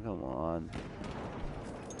 Come on.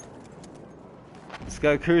 Let's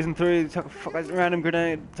go cruising through. Chuck a fucking random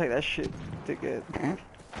grenade. Take that shit. Take it.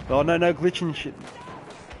 Oh no, glitching shit.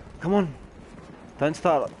 Come on. Don't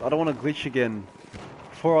start. I don't want to glitch again.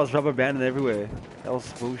 Before I was rubber banded everywhere. That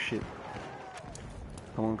was bullshit.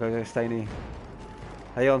 Come on, go, stay near.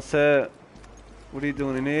 Hey on, sir. What are you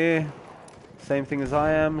doing in here? Same thing as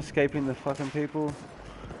I am, escaping the fucking people.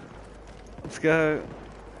 Let's go.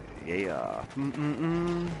 Yeah. We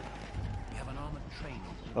have an armored train.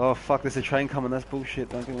 Oh fuck, there's a train coming. That's bullshit.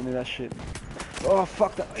 Don't get into that shit. Oh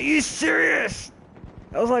fuck that. Are you serious?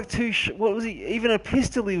 That was like 2 what was he? Even a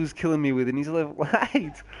pistol he was killing me with, and he's level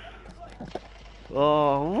 8.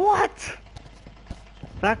 Oh, what?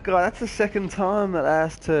 That guy, that's the second time that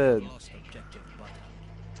ass turd.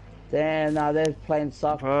 Damn, nah, they're playing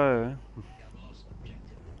suck. Bro.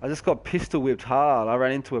 I just got pistol whipped hard. I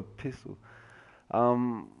ran into a pistol.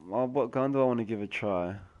 What gun do I want to give a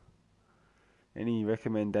try? Any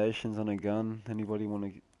recommendations on a gun? Anybody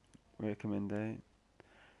want to recommendate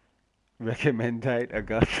a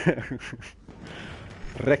gun?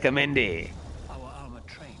 Recommende. Our armored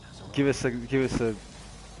train has Give us a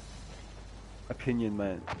opinion,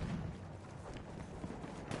 mate.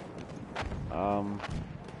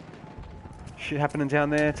 Shit happening down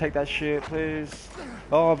there. Take that shit, please.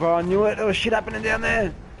 Oh, bro, I knew it. There was shit happening down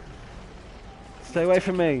there. Stay away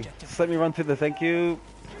from me. Just let me run through the. Thank you.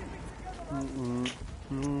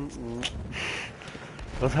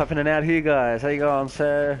 What's happening out here, guys? How you going,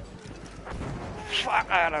 sir? Fuck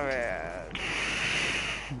out of here.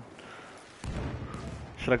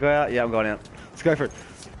 Should I go out? Yeah, I'm going out. Let's go for it.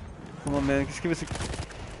 Come on, man. Just give us a...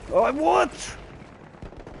 Oh, what?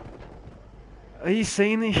 Are you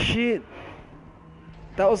seeing this shit?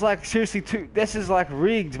 That was like, seriously, this is like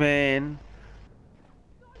rigged, man.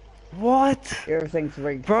 What? Everything's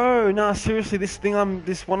rigged. Bro, nah, seriously, this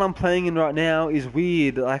one I'm playing in right now is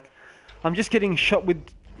weird. Like, I'm just getting shot with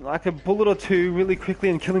like a bullet or two really quickly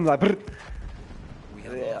and killing like... We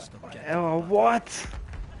have lost objective. Oh, what?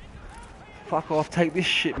 Fuck off, take this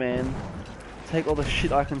shit, man. Take all the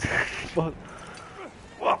shit I can take. Fuck.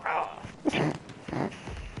 Fuck off.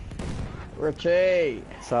 Richie!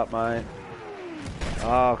 What's up, mate?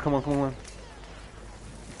 Oh, come on, come on.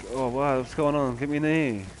 Oh, wow, what's going on? Get me in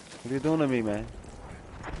here. What are you doing to me, man?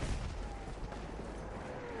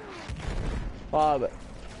 Oh, but...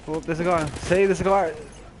 Oh, there's a guy. See, there's a guy.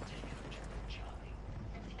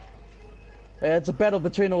 Yeah, it's a battle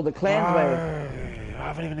between all the clans, mate.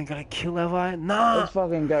 I haven't even got a kill, have I? Nah. It's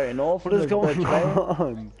fucking going off. What is going bitch,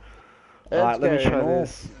 on? Alright, let me try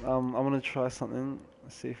this. I'm gonna try something.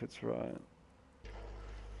 Let's see if it's right.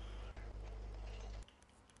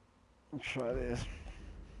 I'll try this.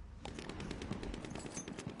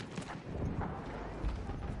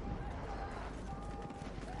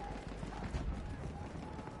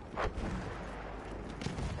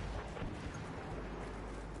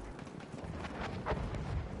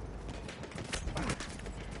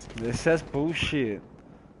 This says bullshit.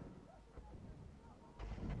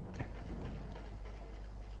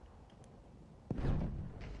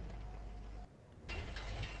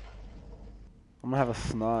 I'm gonna have a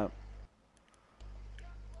snipe.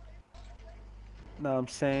 No, I'm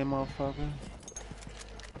saying, motherfucker.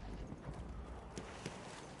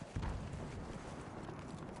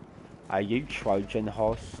 Are you Trojan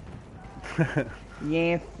horse?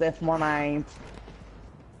 Yes, that's my name.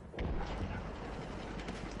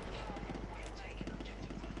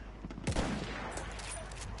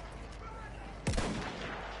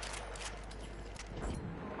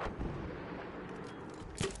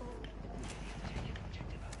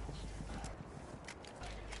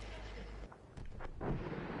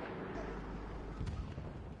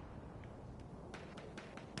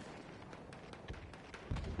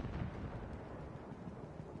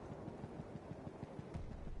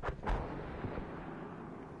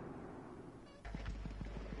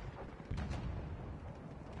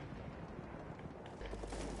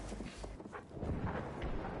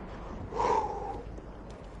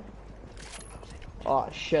 Oh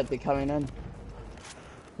shit, they're coming in.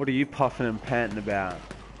 What are you puffing and panting about?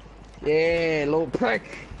 Yeah, little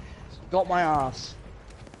prick. Got my ass.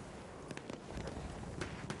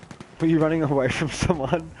 Were you running away from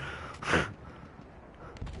someone?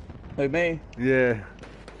 Who, me? Yeah.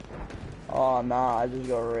 Oh nah, I just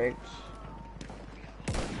got wrecked.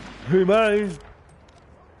 Who, me?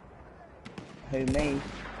 Who, me?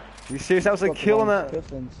 You serious? That was a Got the kill on wrong that?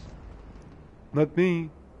 Pistons. Not me.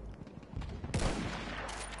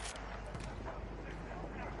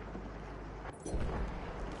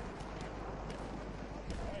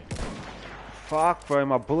 Fuck, bro,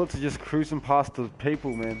 my bullets are just cruising past the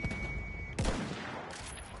people, man.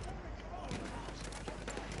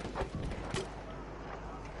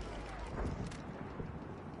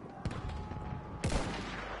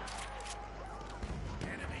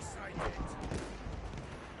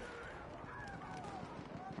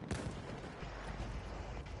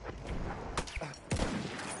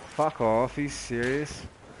 Fuck off, he's serious?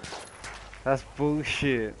 That's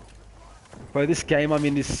bullshit. Bro, this game I'm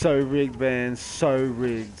in is so rigged, man. So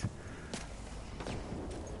rigged.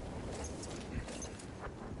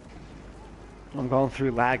 I'm going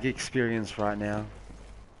through lag experience right now.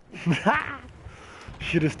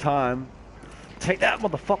 Shit is time. Take that,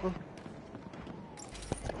 motherfucker.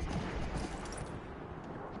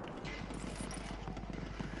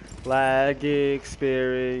 Lag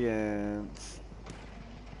experience.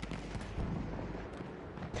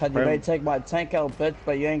 Cause you may take my tank out, bitch,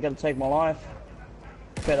 but you ain't gonna take my life.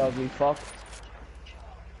 Fat ugly fuck.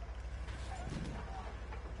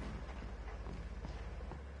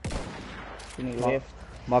 He left.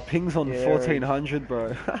 My ping's on 1400,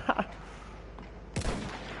 bro.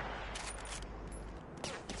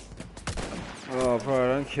 Oh, bro,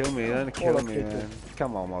 don't kill me. Don't kill me, man.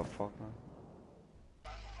 Come on, motherfucker.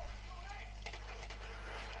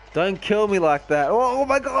 Don't kill me like that. Oh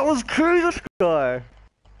my god, I was cruising this guy.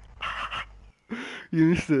 You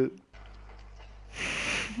missed it.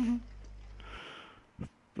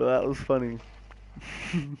 But that was funny.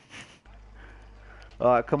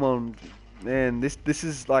 Alright, come on. Man, this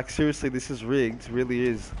is like, seriously, this is rigged. It really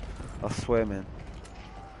is. I swear, man.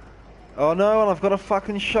 Oh no, I've got a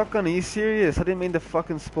fucking shotgun. Are you serious? I didn't mean to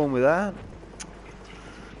fucking spawn with that.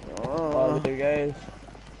 Oh, there goes.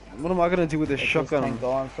 What am I gonna do with this shotgun? Man,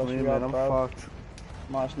 I'm fucked.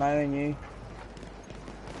 Nice knowing you.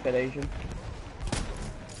 Fat Asian.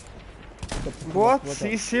 What? Are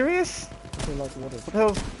you serious? What the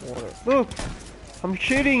hell? Look! I'm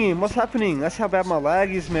shooting him. What's happening? That's how bad my lag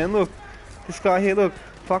is, man. Look. This guy here, look.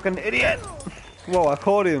 Fucking idiot. Whoa, I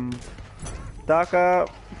caught him. Darker.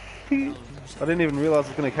 I didn't even realize I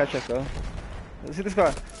was gonna catch that guy. See this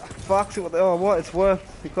guy. Fucks it with oh what? It's worked.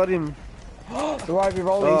 We got him. The Roby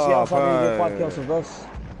Rollies, Oh, yes, I need to get 5 bro. kills with this.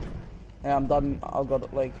 Yeah, I'm done. I've got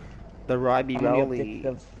it, like, The Ryby I'm the Rolly.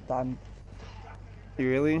 objective done. You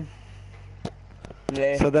really?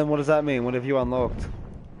 Yeah. So then what does that mean? What have you unlocked?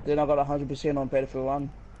 Then I got 100% on Battefield1.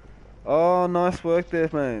 Oh, nice work there,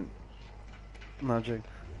 mate. No joke.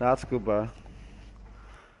 That's good, bro.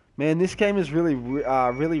 Man, this game is really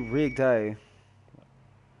rigged, eh?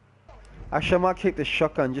 Actually, I might keep the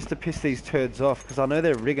shotgun just to piss these turds off, because I know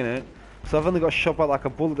they're rigging it. So I've only got shot by like a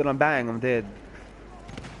bullet, and I'm dead.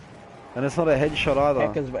 And it's not a headshot either.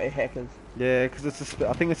 Hackers, but hackers. Yeah, because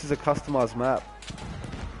I think this is a customized map.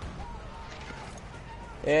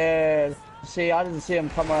 Yeah. See, I didn't see him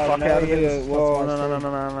come out. Fuck out of here! Whoa, no.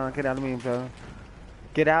 no, get out of me, bro.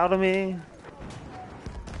 Get out of me!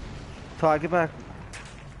 Ty, get back.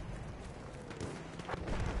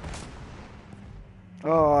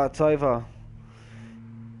 Oh, it's over.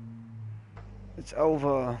 It's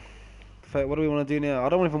over. What do we want to do now? I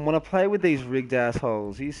don't even want to play with these rigged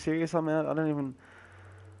assholes. Are you serious? I'm out. I don't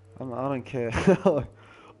care.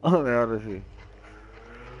 I'm out of here.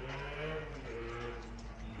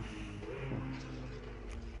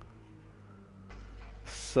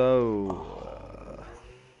 So,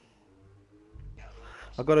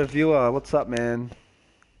 I got a viewer. What's up, man?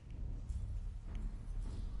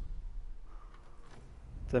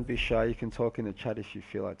 Don't be shy. You can talk in the chat if you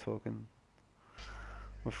feel like talking.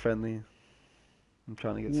 We're friendly. I'm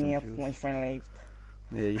trying to get some views. Yeah, friendly.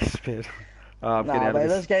 Yeah, you spit. I'm Nah, getting out man, of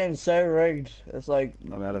this game's so rigged. It's like,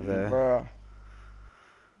 I'm out of there. Bruh.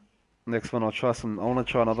 Next one, I'll try some. I want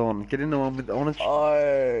to try another one. Get into one with. I want to.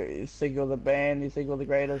 Oh, you think you're the band? You think you're the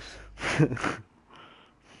greatest?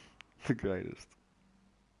 The greatest.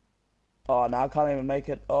 Oh, no, I can't even make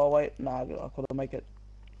it. Oh, wait, no, I couldn't make it.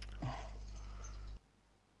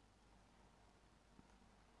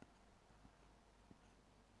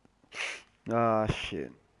 Ah,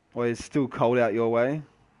 shit. Well, it's still cold out your way.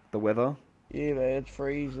 The weather. Yeah, man, it's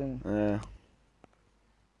freezing. Yeah.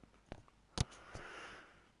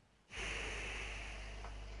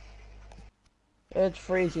 It's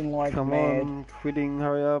freezing like Come mad. on, quitting,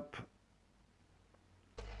 hurry up.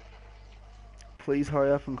 Please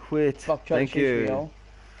hurry up and quit. Fuck, Thank you.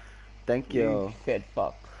 Thank you. You fat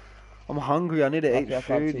fuck. I'm hungry, I need to Fuck, eat I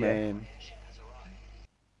can't food, see man.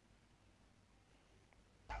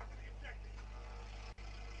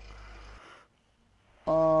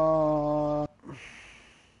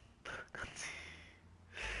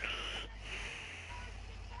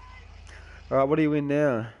 Alright, what are you in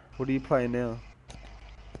now? What are you playing now?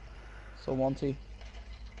 So Monty.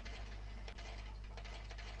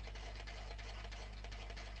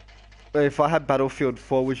 If I had Battlefield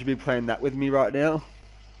 4, would you be playing that with me right now?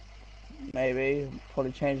 Maybe.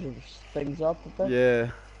 Probably change things up a bit.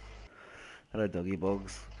 Yeah. Hello, doggy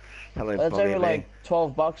bogs. Hello, It's Bobby only like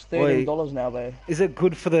 $12, $13 now, though. Is it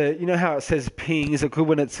good for the, you know how it says ping, is it good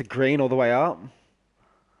when it's green all the way up?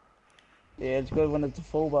 Yeah, it's good when it's a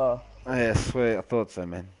full bar. Oh, yeah, sweet, I thought so,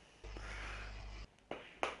 man.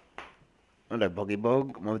 Hello, Boggy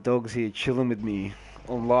Bog. My dog's here chilling with me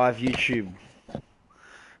on live YouTube.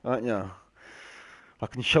 Aren't ya? I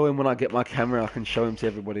can show him when I get my camera, I can show him to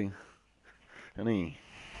everybody. And he,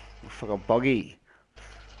 it's like a boggy.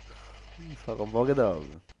 It's like a boggy dog.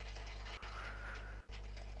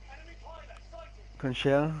 Can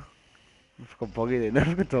share? It's like a boggy there.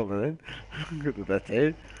 Never could talk to that. Good with that,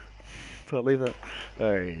 eh? So I'll leave that.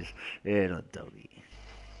 There he is. Yeah, not doggy.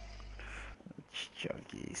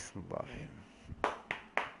 Junkies. Love him.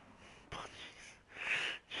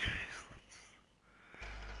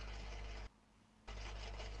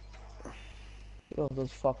 Look at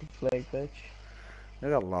this fucking flag, bitch. I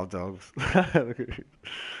got love dogs. I got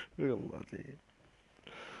love it.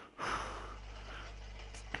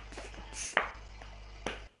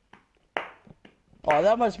 Oh,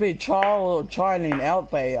 that must be trialing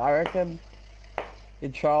out, babe, I reckon.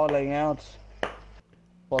 You're trialing out.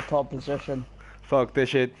 For top position. Fuck this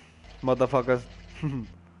shit. Motherfuckers. I'll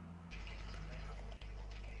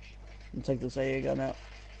take this AR gun out.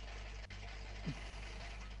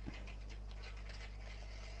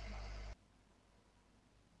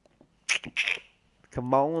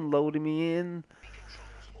 Come on, loading me in.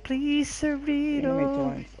 Please,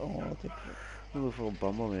 Cerrito. Oh, I'll take it. Look for a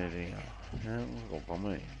bummer there. Yeah, look for a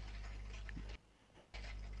bummer.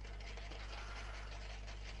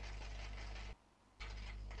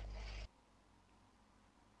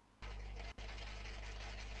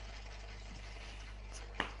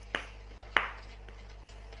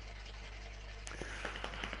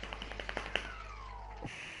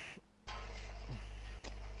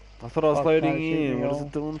 I thought I was Fuck, loading trying to shoot in. me What is all.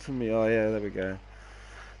 it doing to me? Oh yeah, there we go.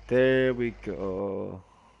 There we go.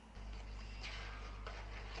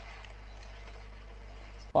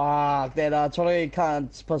 Fuck, that artillery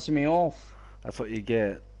cunt's pissing me off. That's what you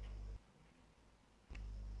get.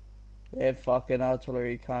 That fucking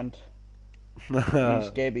artillery cunt. You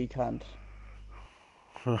scabby cunt.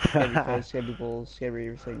 Scabby face, scabby balls, scabby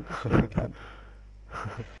everything. Scabby cunt.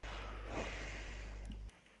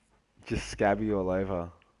 Just scabby all over.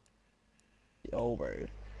 Yo, bro.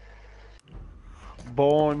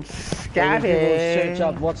 Born Yeah, people search scabby.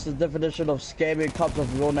 up what's the definition of scabby comes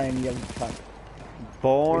of your name, you cunt.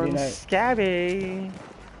 Born Really know. scabby.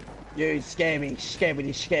 You scabby,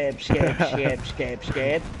 scabbity scab, scab, scab, scab,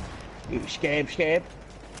 scab. You scab, scab.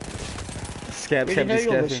 Scab, Really know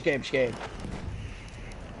scabby, you're the scabby. scab, scab.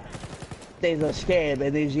 There's a scab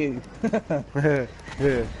and there's you. Yeah.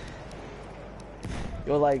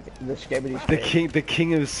 You're like the scabbity scab. The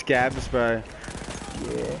king of scabs, bro.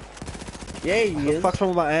 Yeah. Yeah, he What the is. fuck's wrong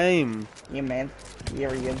with my aim? Yeah, man.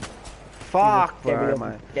 Here he is. Fuck, bro,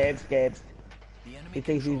 mate. Scabs. The enemy He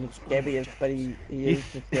thinks he's controls all scabbiest, objectives. but he You, is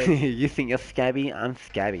the scab. you think you're scabby? I'm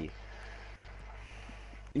scabby.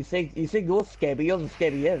 You think you're scabby, you're the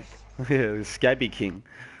scabbiest. Yeah, the scabby king.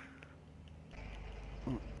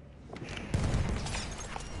 What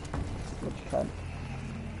you cunt.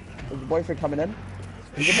 Is your boyfriend coming in?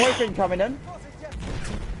 Is your boyfriend coming in?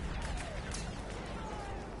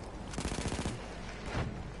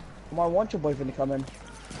 I might want your boyfriend to come in.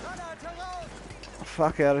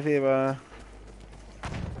 Fuck out of here, bro.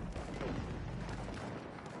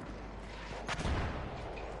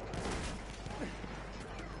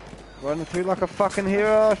 Running through like a fucking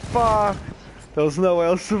hero. Fuck. There was no way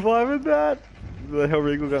else surviving that. The hell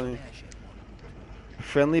Regal got me.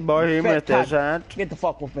 Friendly bar here Fat at cunt. desert. Get the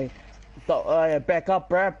fuck with me. So, back up,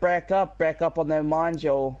 bruh. Back up on their minds,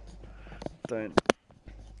 yo. Don't.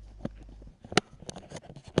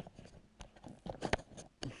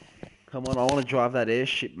 Come on, I want to drive that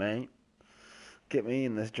airship, mate. Get me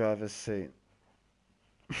in this driver's seat.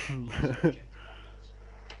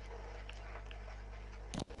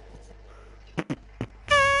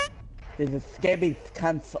 There's a scabby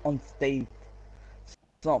cunt on Steve. It's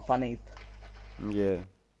not funny. Yeah.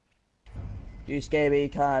 You scabby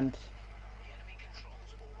cunt.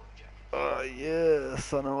 Oh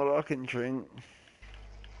yes, I know what I can drink.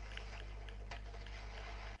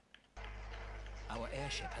 Our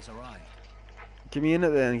airship has arrived. Get me in it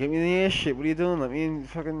then. Get me in the airship. What are you doing? Let me in,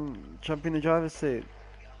 fucking jump in the driver's seat.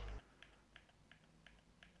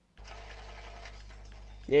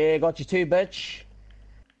 Yeah, got you too, bitch.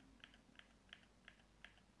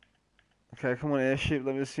 Okay, come on, airship.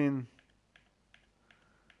 Let us in.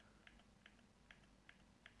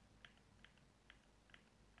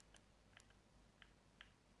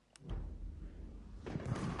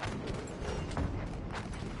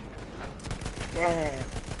 Yeah.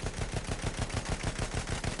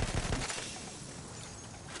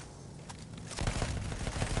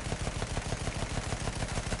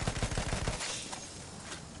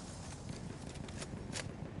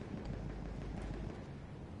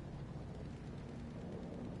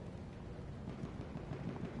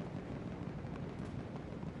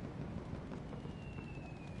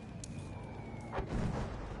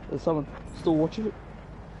 Is someone still watching it?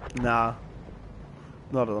 Nah.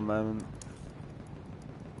 Not at the moment.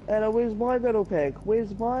 Anna, where's my metal pack?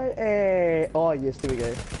 Where's my oh yes, there we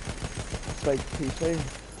go. Space PC.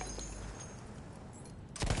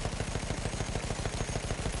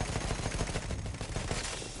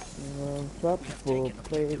 Clap for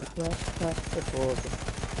play, clap for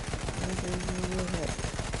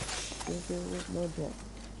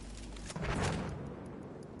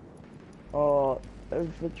oh,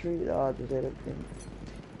 infantry. Ah, just everything.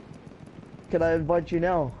 Can I invite you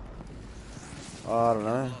now? I don't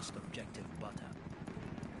know. Lost objective butter.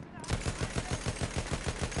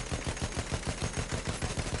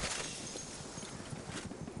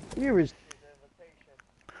 You received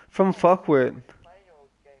From Fuckwit.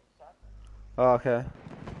 Oh, okay.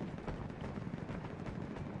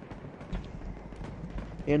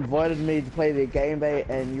 He invited me to play their game, mate,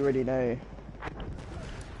 and you already know.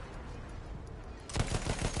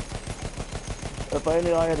 If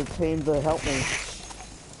only I had a team to help me.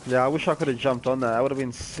 Yeah, I wish I could have jumped on that. That would have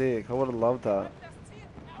been sick. I would have loved that.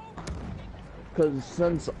 Because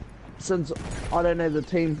since I don't know the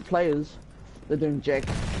team players, they're doing jack.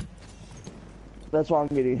 That's why I'm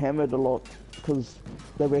getting hammered a lot, because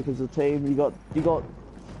they work as a team. You got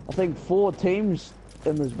I think 4 teams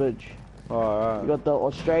in this bitch. Alright. You got the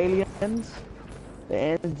Australians, the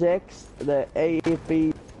Anzacs, the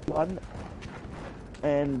AFB1,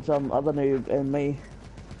 and some other noob and me,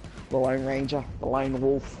 the Lone Ranger, the Lone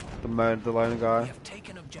Wolf. The lone guy. We have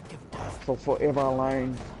taken objective Duff. So forever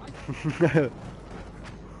alone.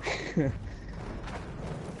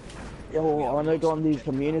 Yo, I'm gonna go on these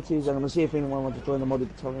communities. I'm gonna see if anyone wants to join the modded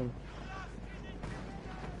battalion.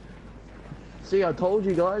 See, I told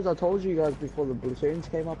you guys before the platoons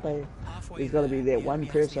came up there. There's gotta be that one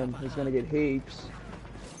person who's gonna get heaps.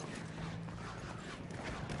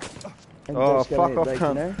 And Oh, gonna, fuck off, like, cunt.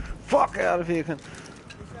 you know, Fuck out of here, cunt.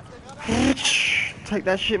 Take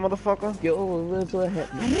that shit, motherfucker. yo, little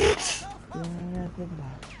hit me.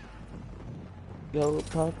 Yo,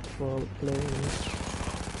 puck for the place.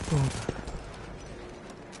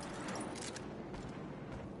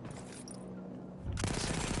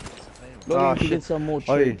 Oh, to shit. get some more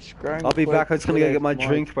Oi, troops. I'll be back. I'm just gonna go get my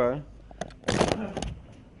drink, bro.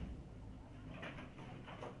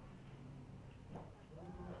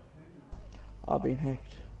 I've been hacked.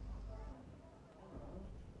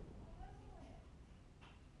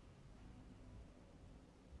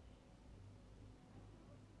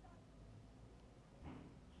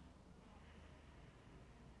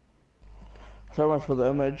 So much for the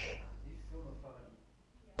image.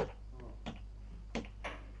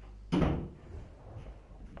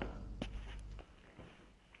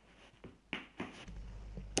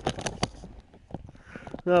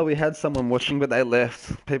 No, we had someone watching, but they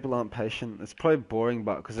left. People aren't patient. It's probably boring,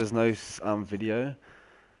 but because there's no video.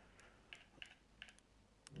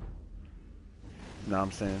 No,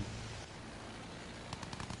 I'm saying.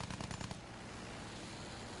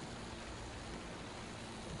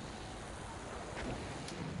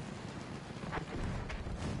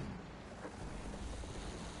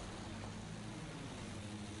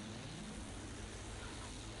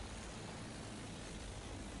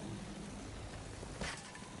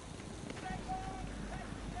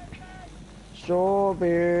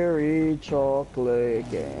 Strawberry chocolate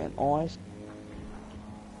and ice.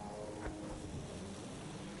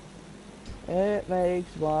 It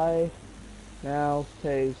makes my mouth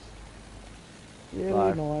taste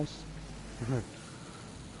really nice.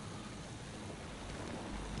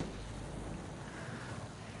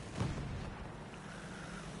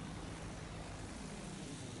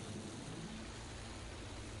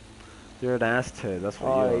 You're an ass turd, that's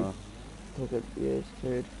what you are. Took it, yes,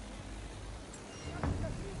 turd.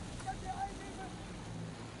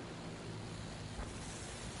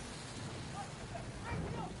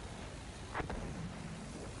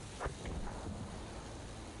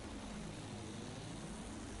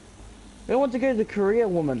 I want to go to Korea,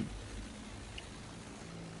 woman.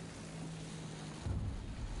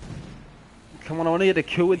 Come on, I want to get a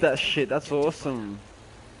kill with that shit. That's awesome.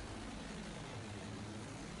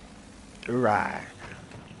 Right.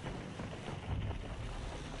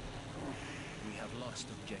 We have lost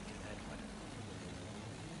objective Edward.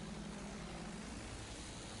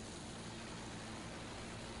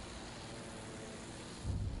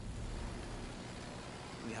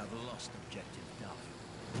 We have lost objective Duff.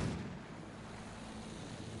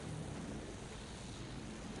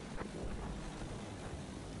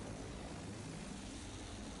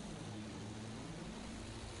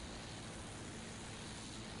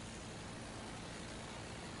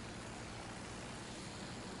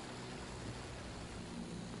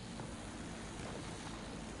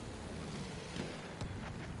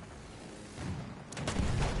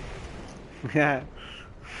 Yeah.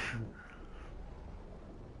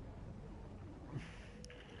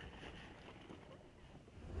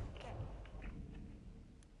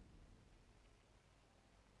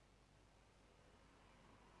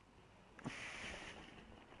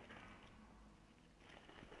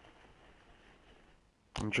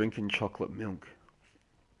 I'm drinking chocolate milk.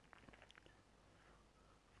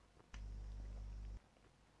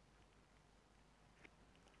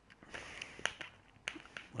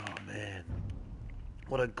 Oh man,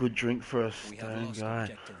 what a good drink for a stone guy.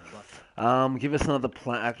 Give us another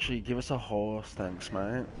plant. Actually, give us a horse, thanks,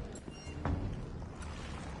 mate.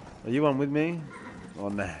 Are you on with me? Oh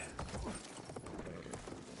no.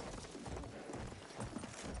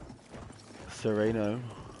 Sereno.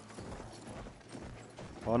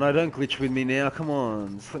 Oh no, don't glitch with me now, come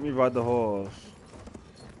on. Just let me ride the horse.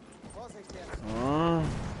 Oh. I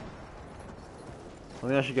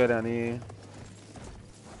think I should go down here.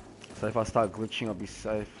 So if I start glitching, I'll be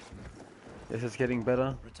safe. This is getting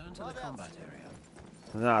better. Return to the combat area.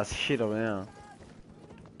 Nah, it's shit over now.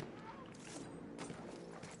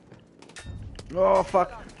 Oh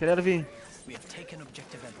fuck! Get out of here! We have taken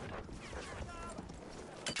objective Edward.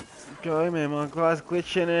 Go, man, my guy's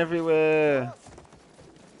glitching everywhere.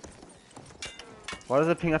 Why does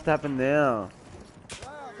the ping have to happen now?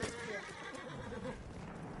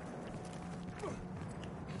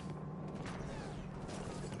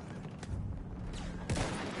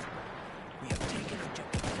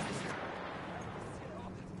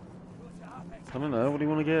 I don't know. What do you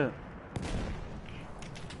want to get?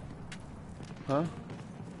 Huh?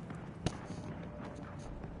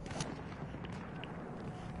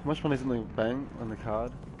 How much money is in the bank on the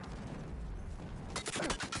card?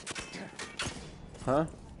 Huh?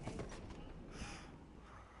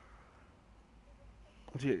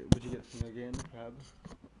 Would you get something again, crab?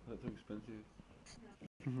 That's too expensive.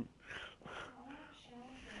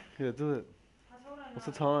 Yeah, do it. I told her no. What's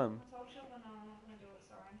the time? I told Shelba no, I'm not gonna do it,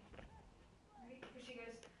 sorry. Because she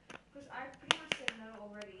goes, because I pretty much said no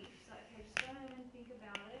already. She's like, okay, just go home and think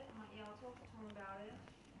about it. I'm like, yeah, I'll talk to Tom about it.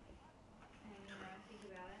 And, you know, think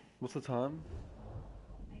about it. What's the time?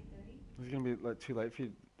 8:30. It's gonna be like too late for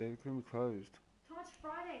you. They're gonna be closed. Tom, it's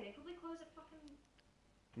Friday. They probably close at fucking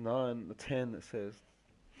 9, 10 it says.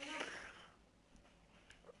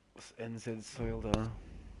 It's NZ Soilder.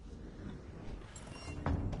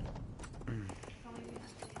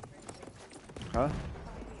 Huh?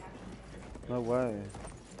 No way.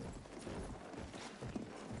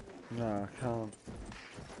 Nah, I can't.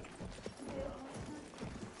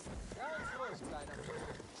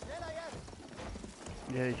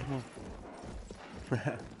 Yeah, come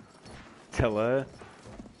on. Tell her.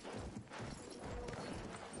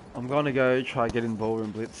 I'm gonna go try getting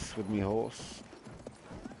ballroom blitz with me horse.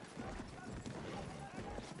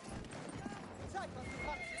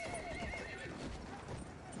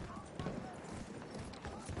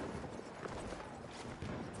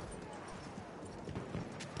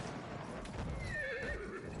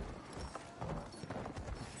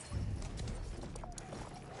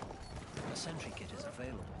 A sentry kit is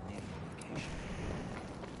available near your location.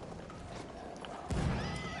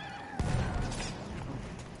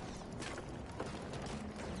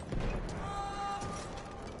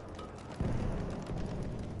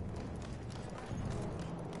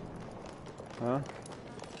 Huh?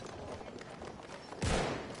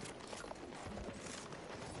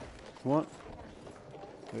 What?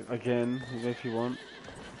 Again, if you want.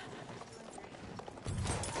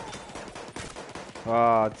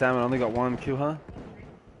 Ah, damn it, I only got one kill, huh?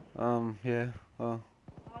 Yeah, oh.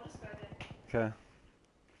 I'll just go then. Okay.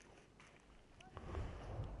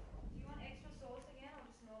 Do you want extra sauce again or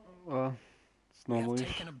just normal? Well, it's We have normally.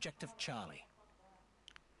 taken objective Charlie.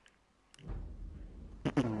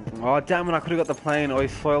 Oh, damn it, I could have got the plane. Oh, he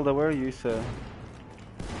soiled it. Where are you, sir?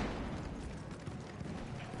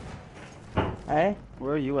 Hey?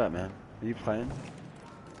 Where are you at, man? Are you playing?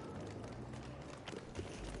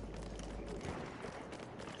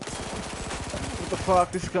 What the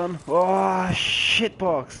fuck, this gun? Oh,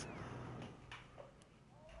 shitbox.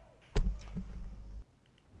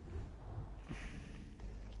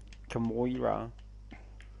 Kamoira.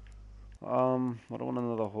 I don't want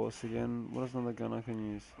another horse again. What is another gun I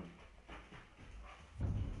can use?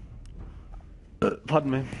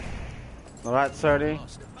 Pardon me. Alright, sorry.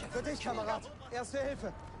 Für dich, Kamerad. Erste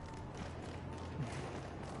Hilfe.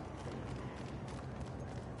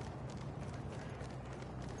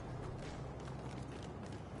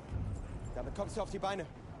 Damit kommst du auf die Beine.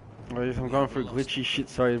 Oh, I'm going through glitchy shit,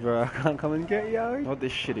 sorry bro. I can't come and get you. Not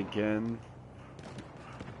this shit again.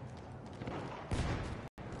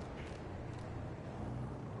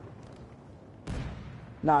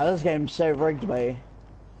 Nah, this game's so rigged, mate.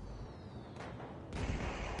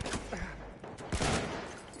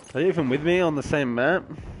 Are you even with me on the same map?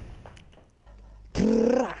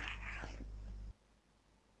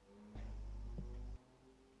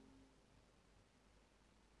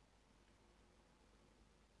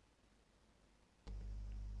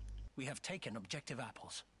 We have taken objective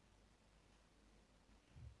apples.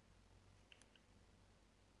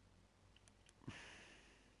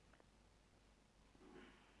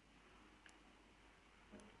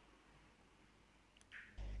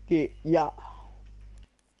 Yeah.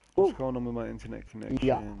 What's going on with my internet connection?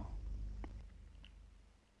 Yeah.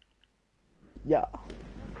 Yeah.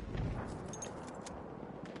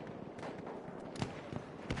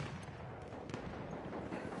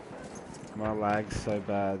 My lag's so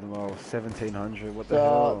bad. Well, 1700. What the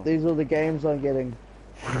hell? These are the games I'm getting.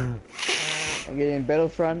 I'm getting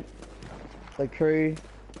Battlefront, The Crew,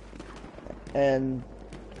 and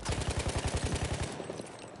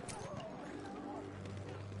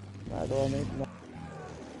what do I need? No.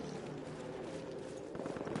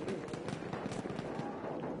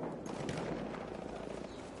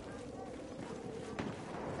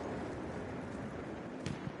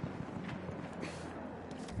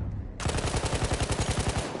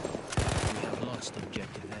 We have lost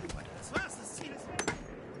objective Edward.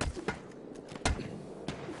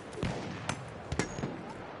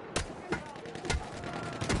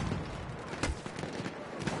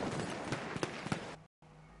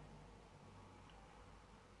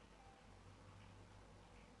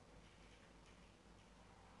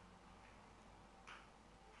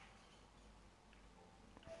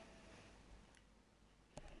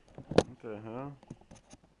 The hell?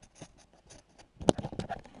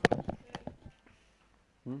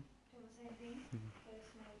 Hmm? Doing the same thing.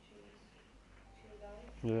 First, now choose garlic.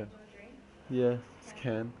 Yeah. Do you want a drink? Yeah, it's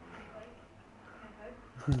can.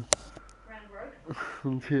 Can Brown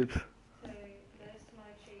broke. Chips. So first, now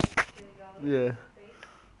choose chili garlic. Yeah.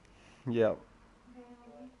 Base. Yep.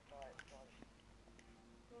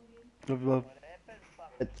 Love, love.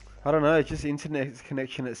 I don't know, it's just internet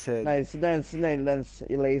connection, it said. Nee, Nederlands,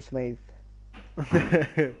 je leest mee.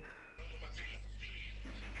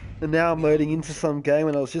 And now I'm loading into some game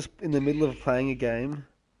and I was just in the middle of playing a game.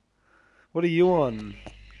 What are you on?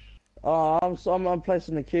 Oh, I'm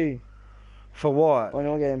placing the queue For what? on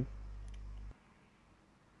your game.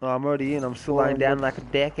 Oh, I'm already in. I'm still lying down like a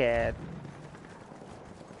decade.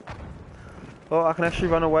 Oh, I can actually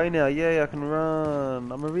run away now. Yeah, I can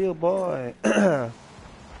run. I'm a real boy.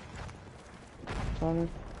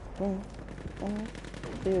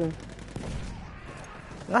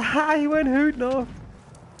 Aha, he went hooting off.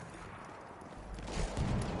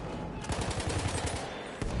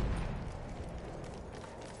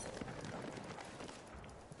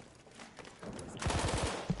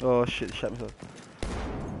 Oh shit, shot myself.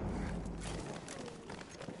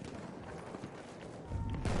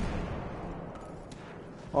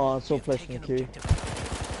 Oh, I'm still placing the queue.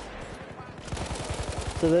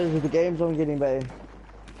 So those are the games I'm getting better.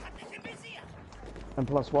 And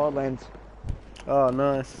plus Wildlands. Oh,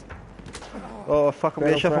 nice. Oh, fuck, I'm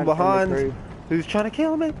getting shot from Battlefront behind. Who's trying to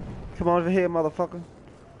kill me? Come on over here, motherfucker.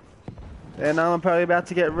 And now I'm probably about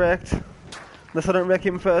to get wrecked. Unless I don't wreck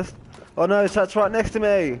him first. Oh no, that's right next to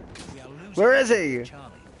me. Where is he?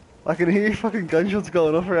 I can hear fucking gunshots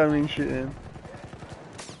going off around me and shit, man.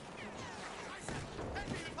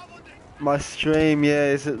 My stream, yeah,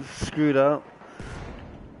 is it screwed up?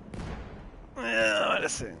 Yeah, wait a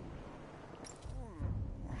second.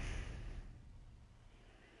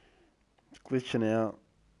 It's glitching out.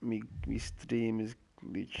 Me stream is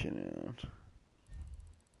glitching out.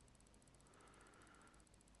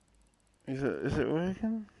 Is it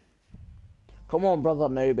working? Come on, brother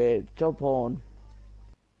noob, jump on.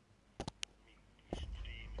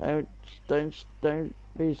 Don't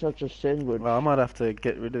be such a sandwich. Well, I might have to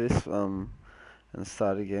get rid of this and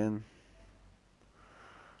start again.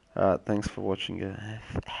 Alright, thanks for watching, guys.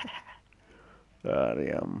 Alright,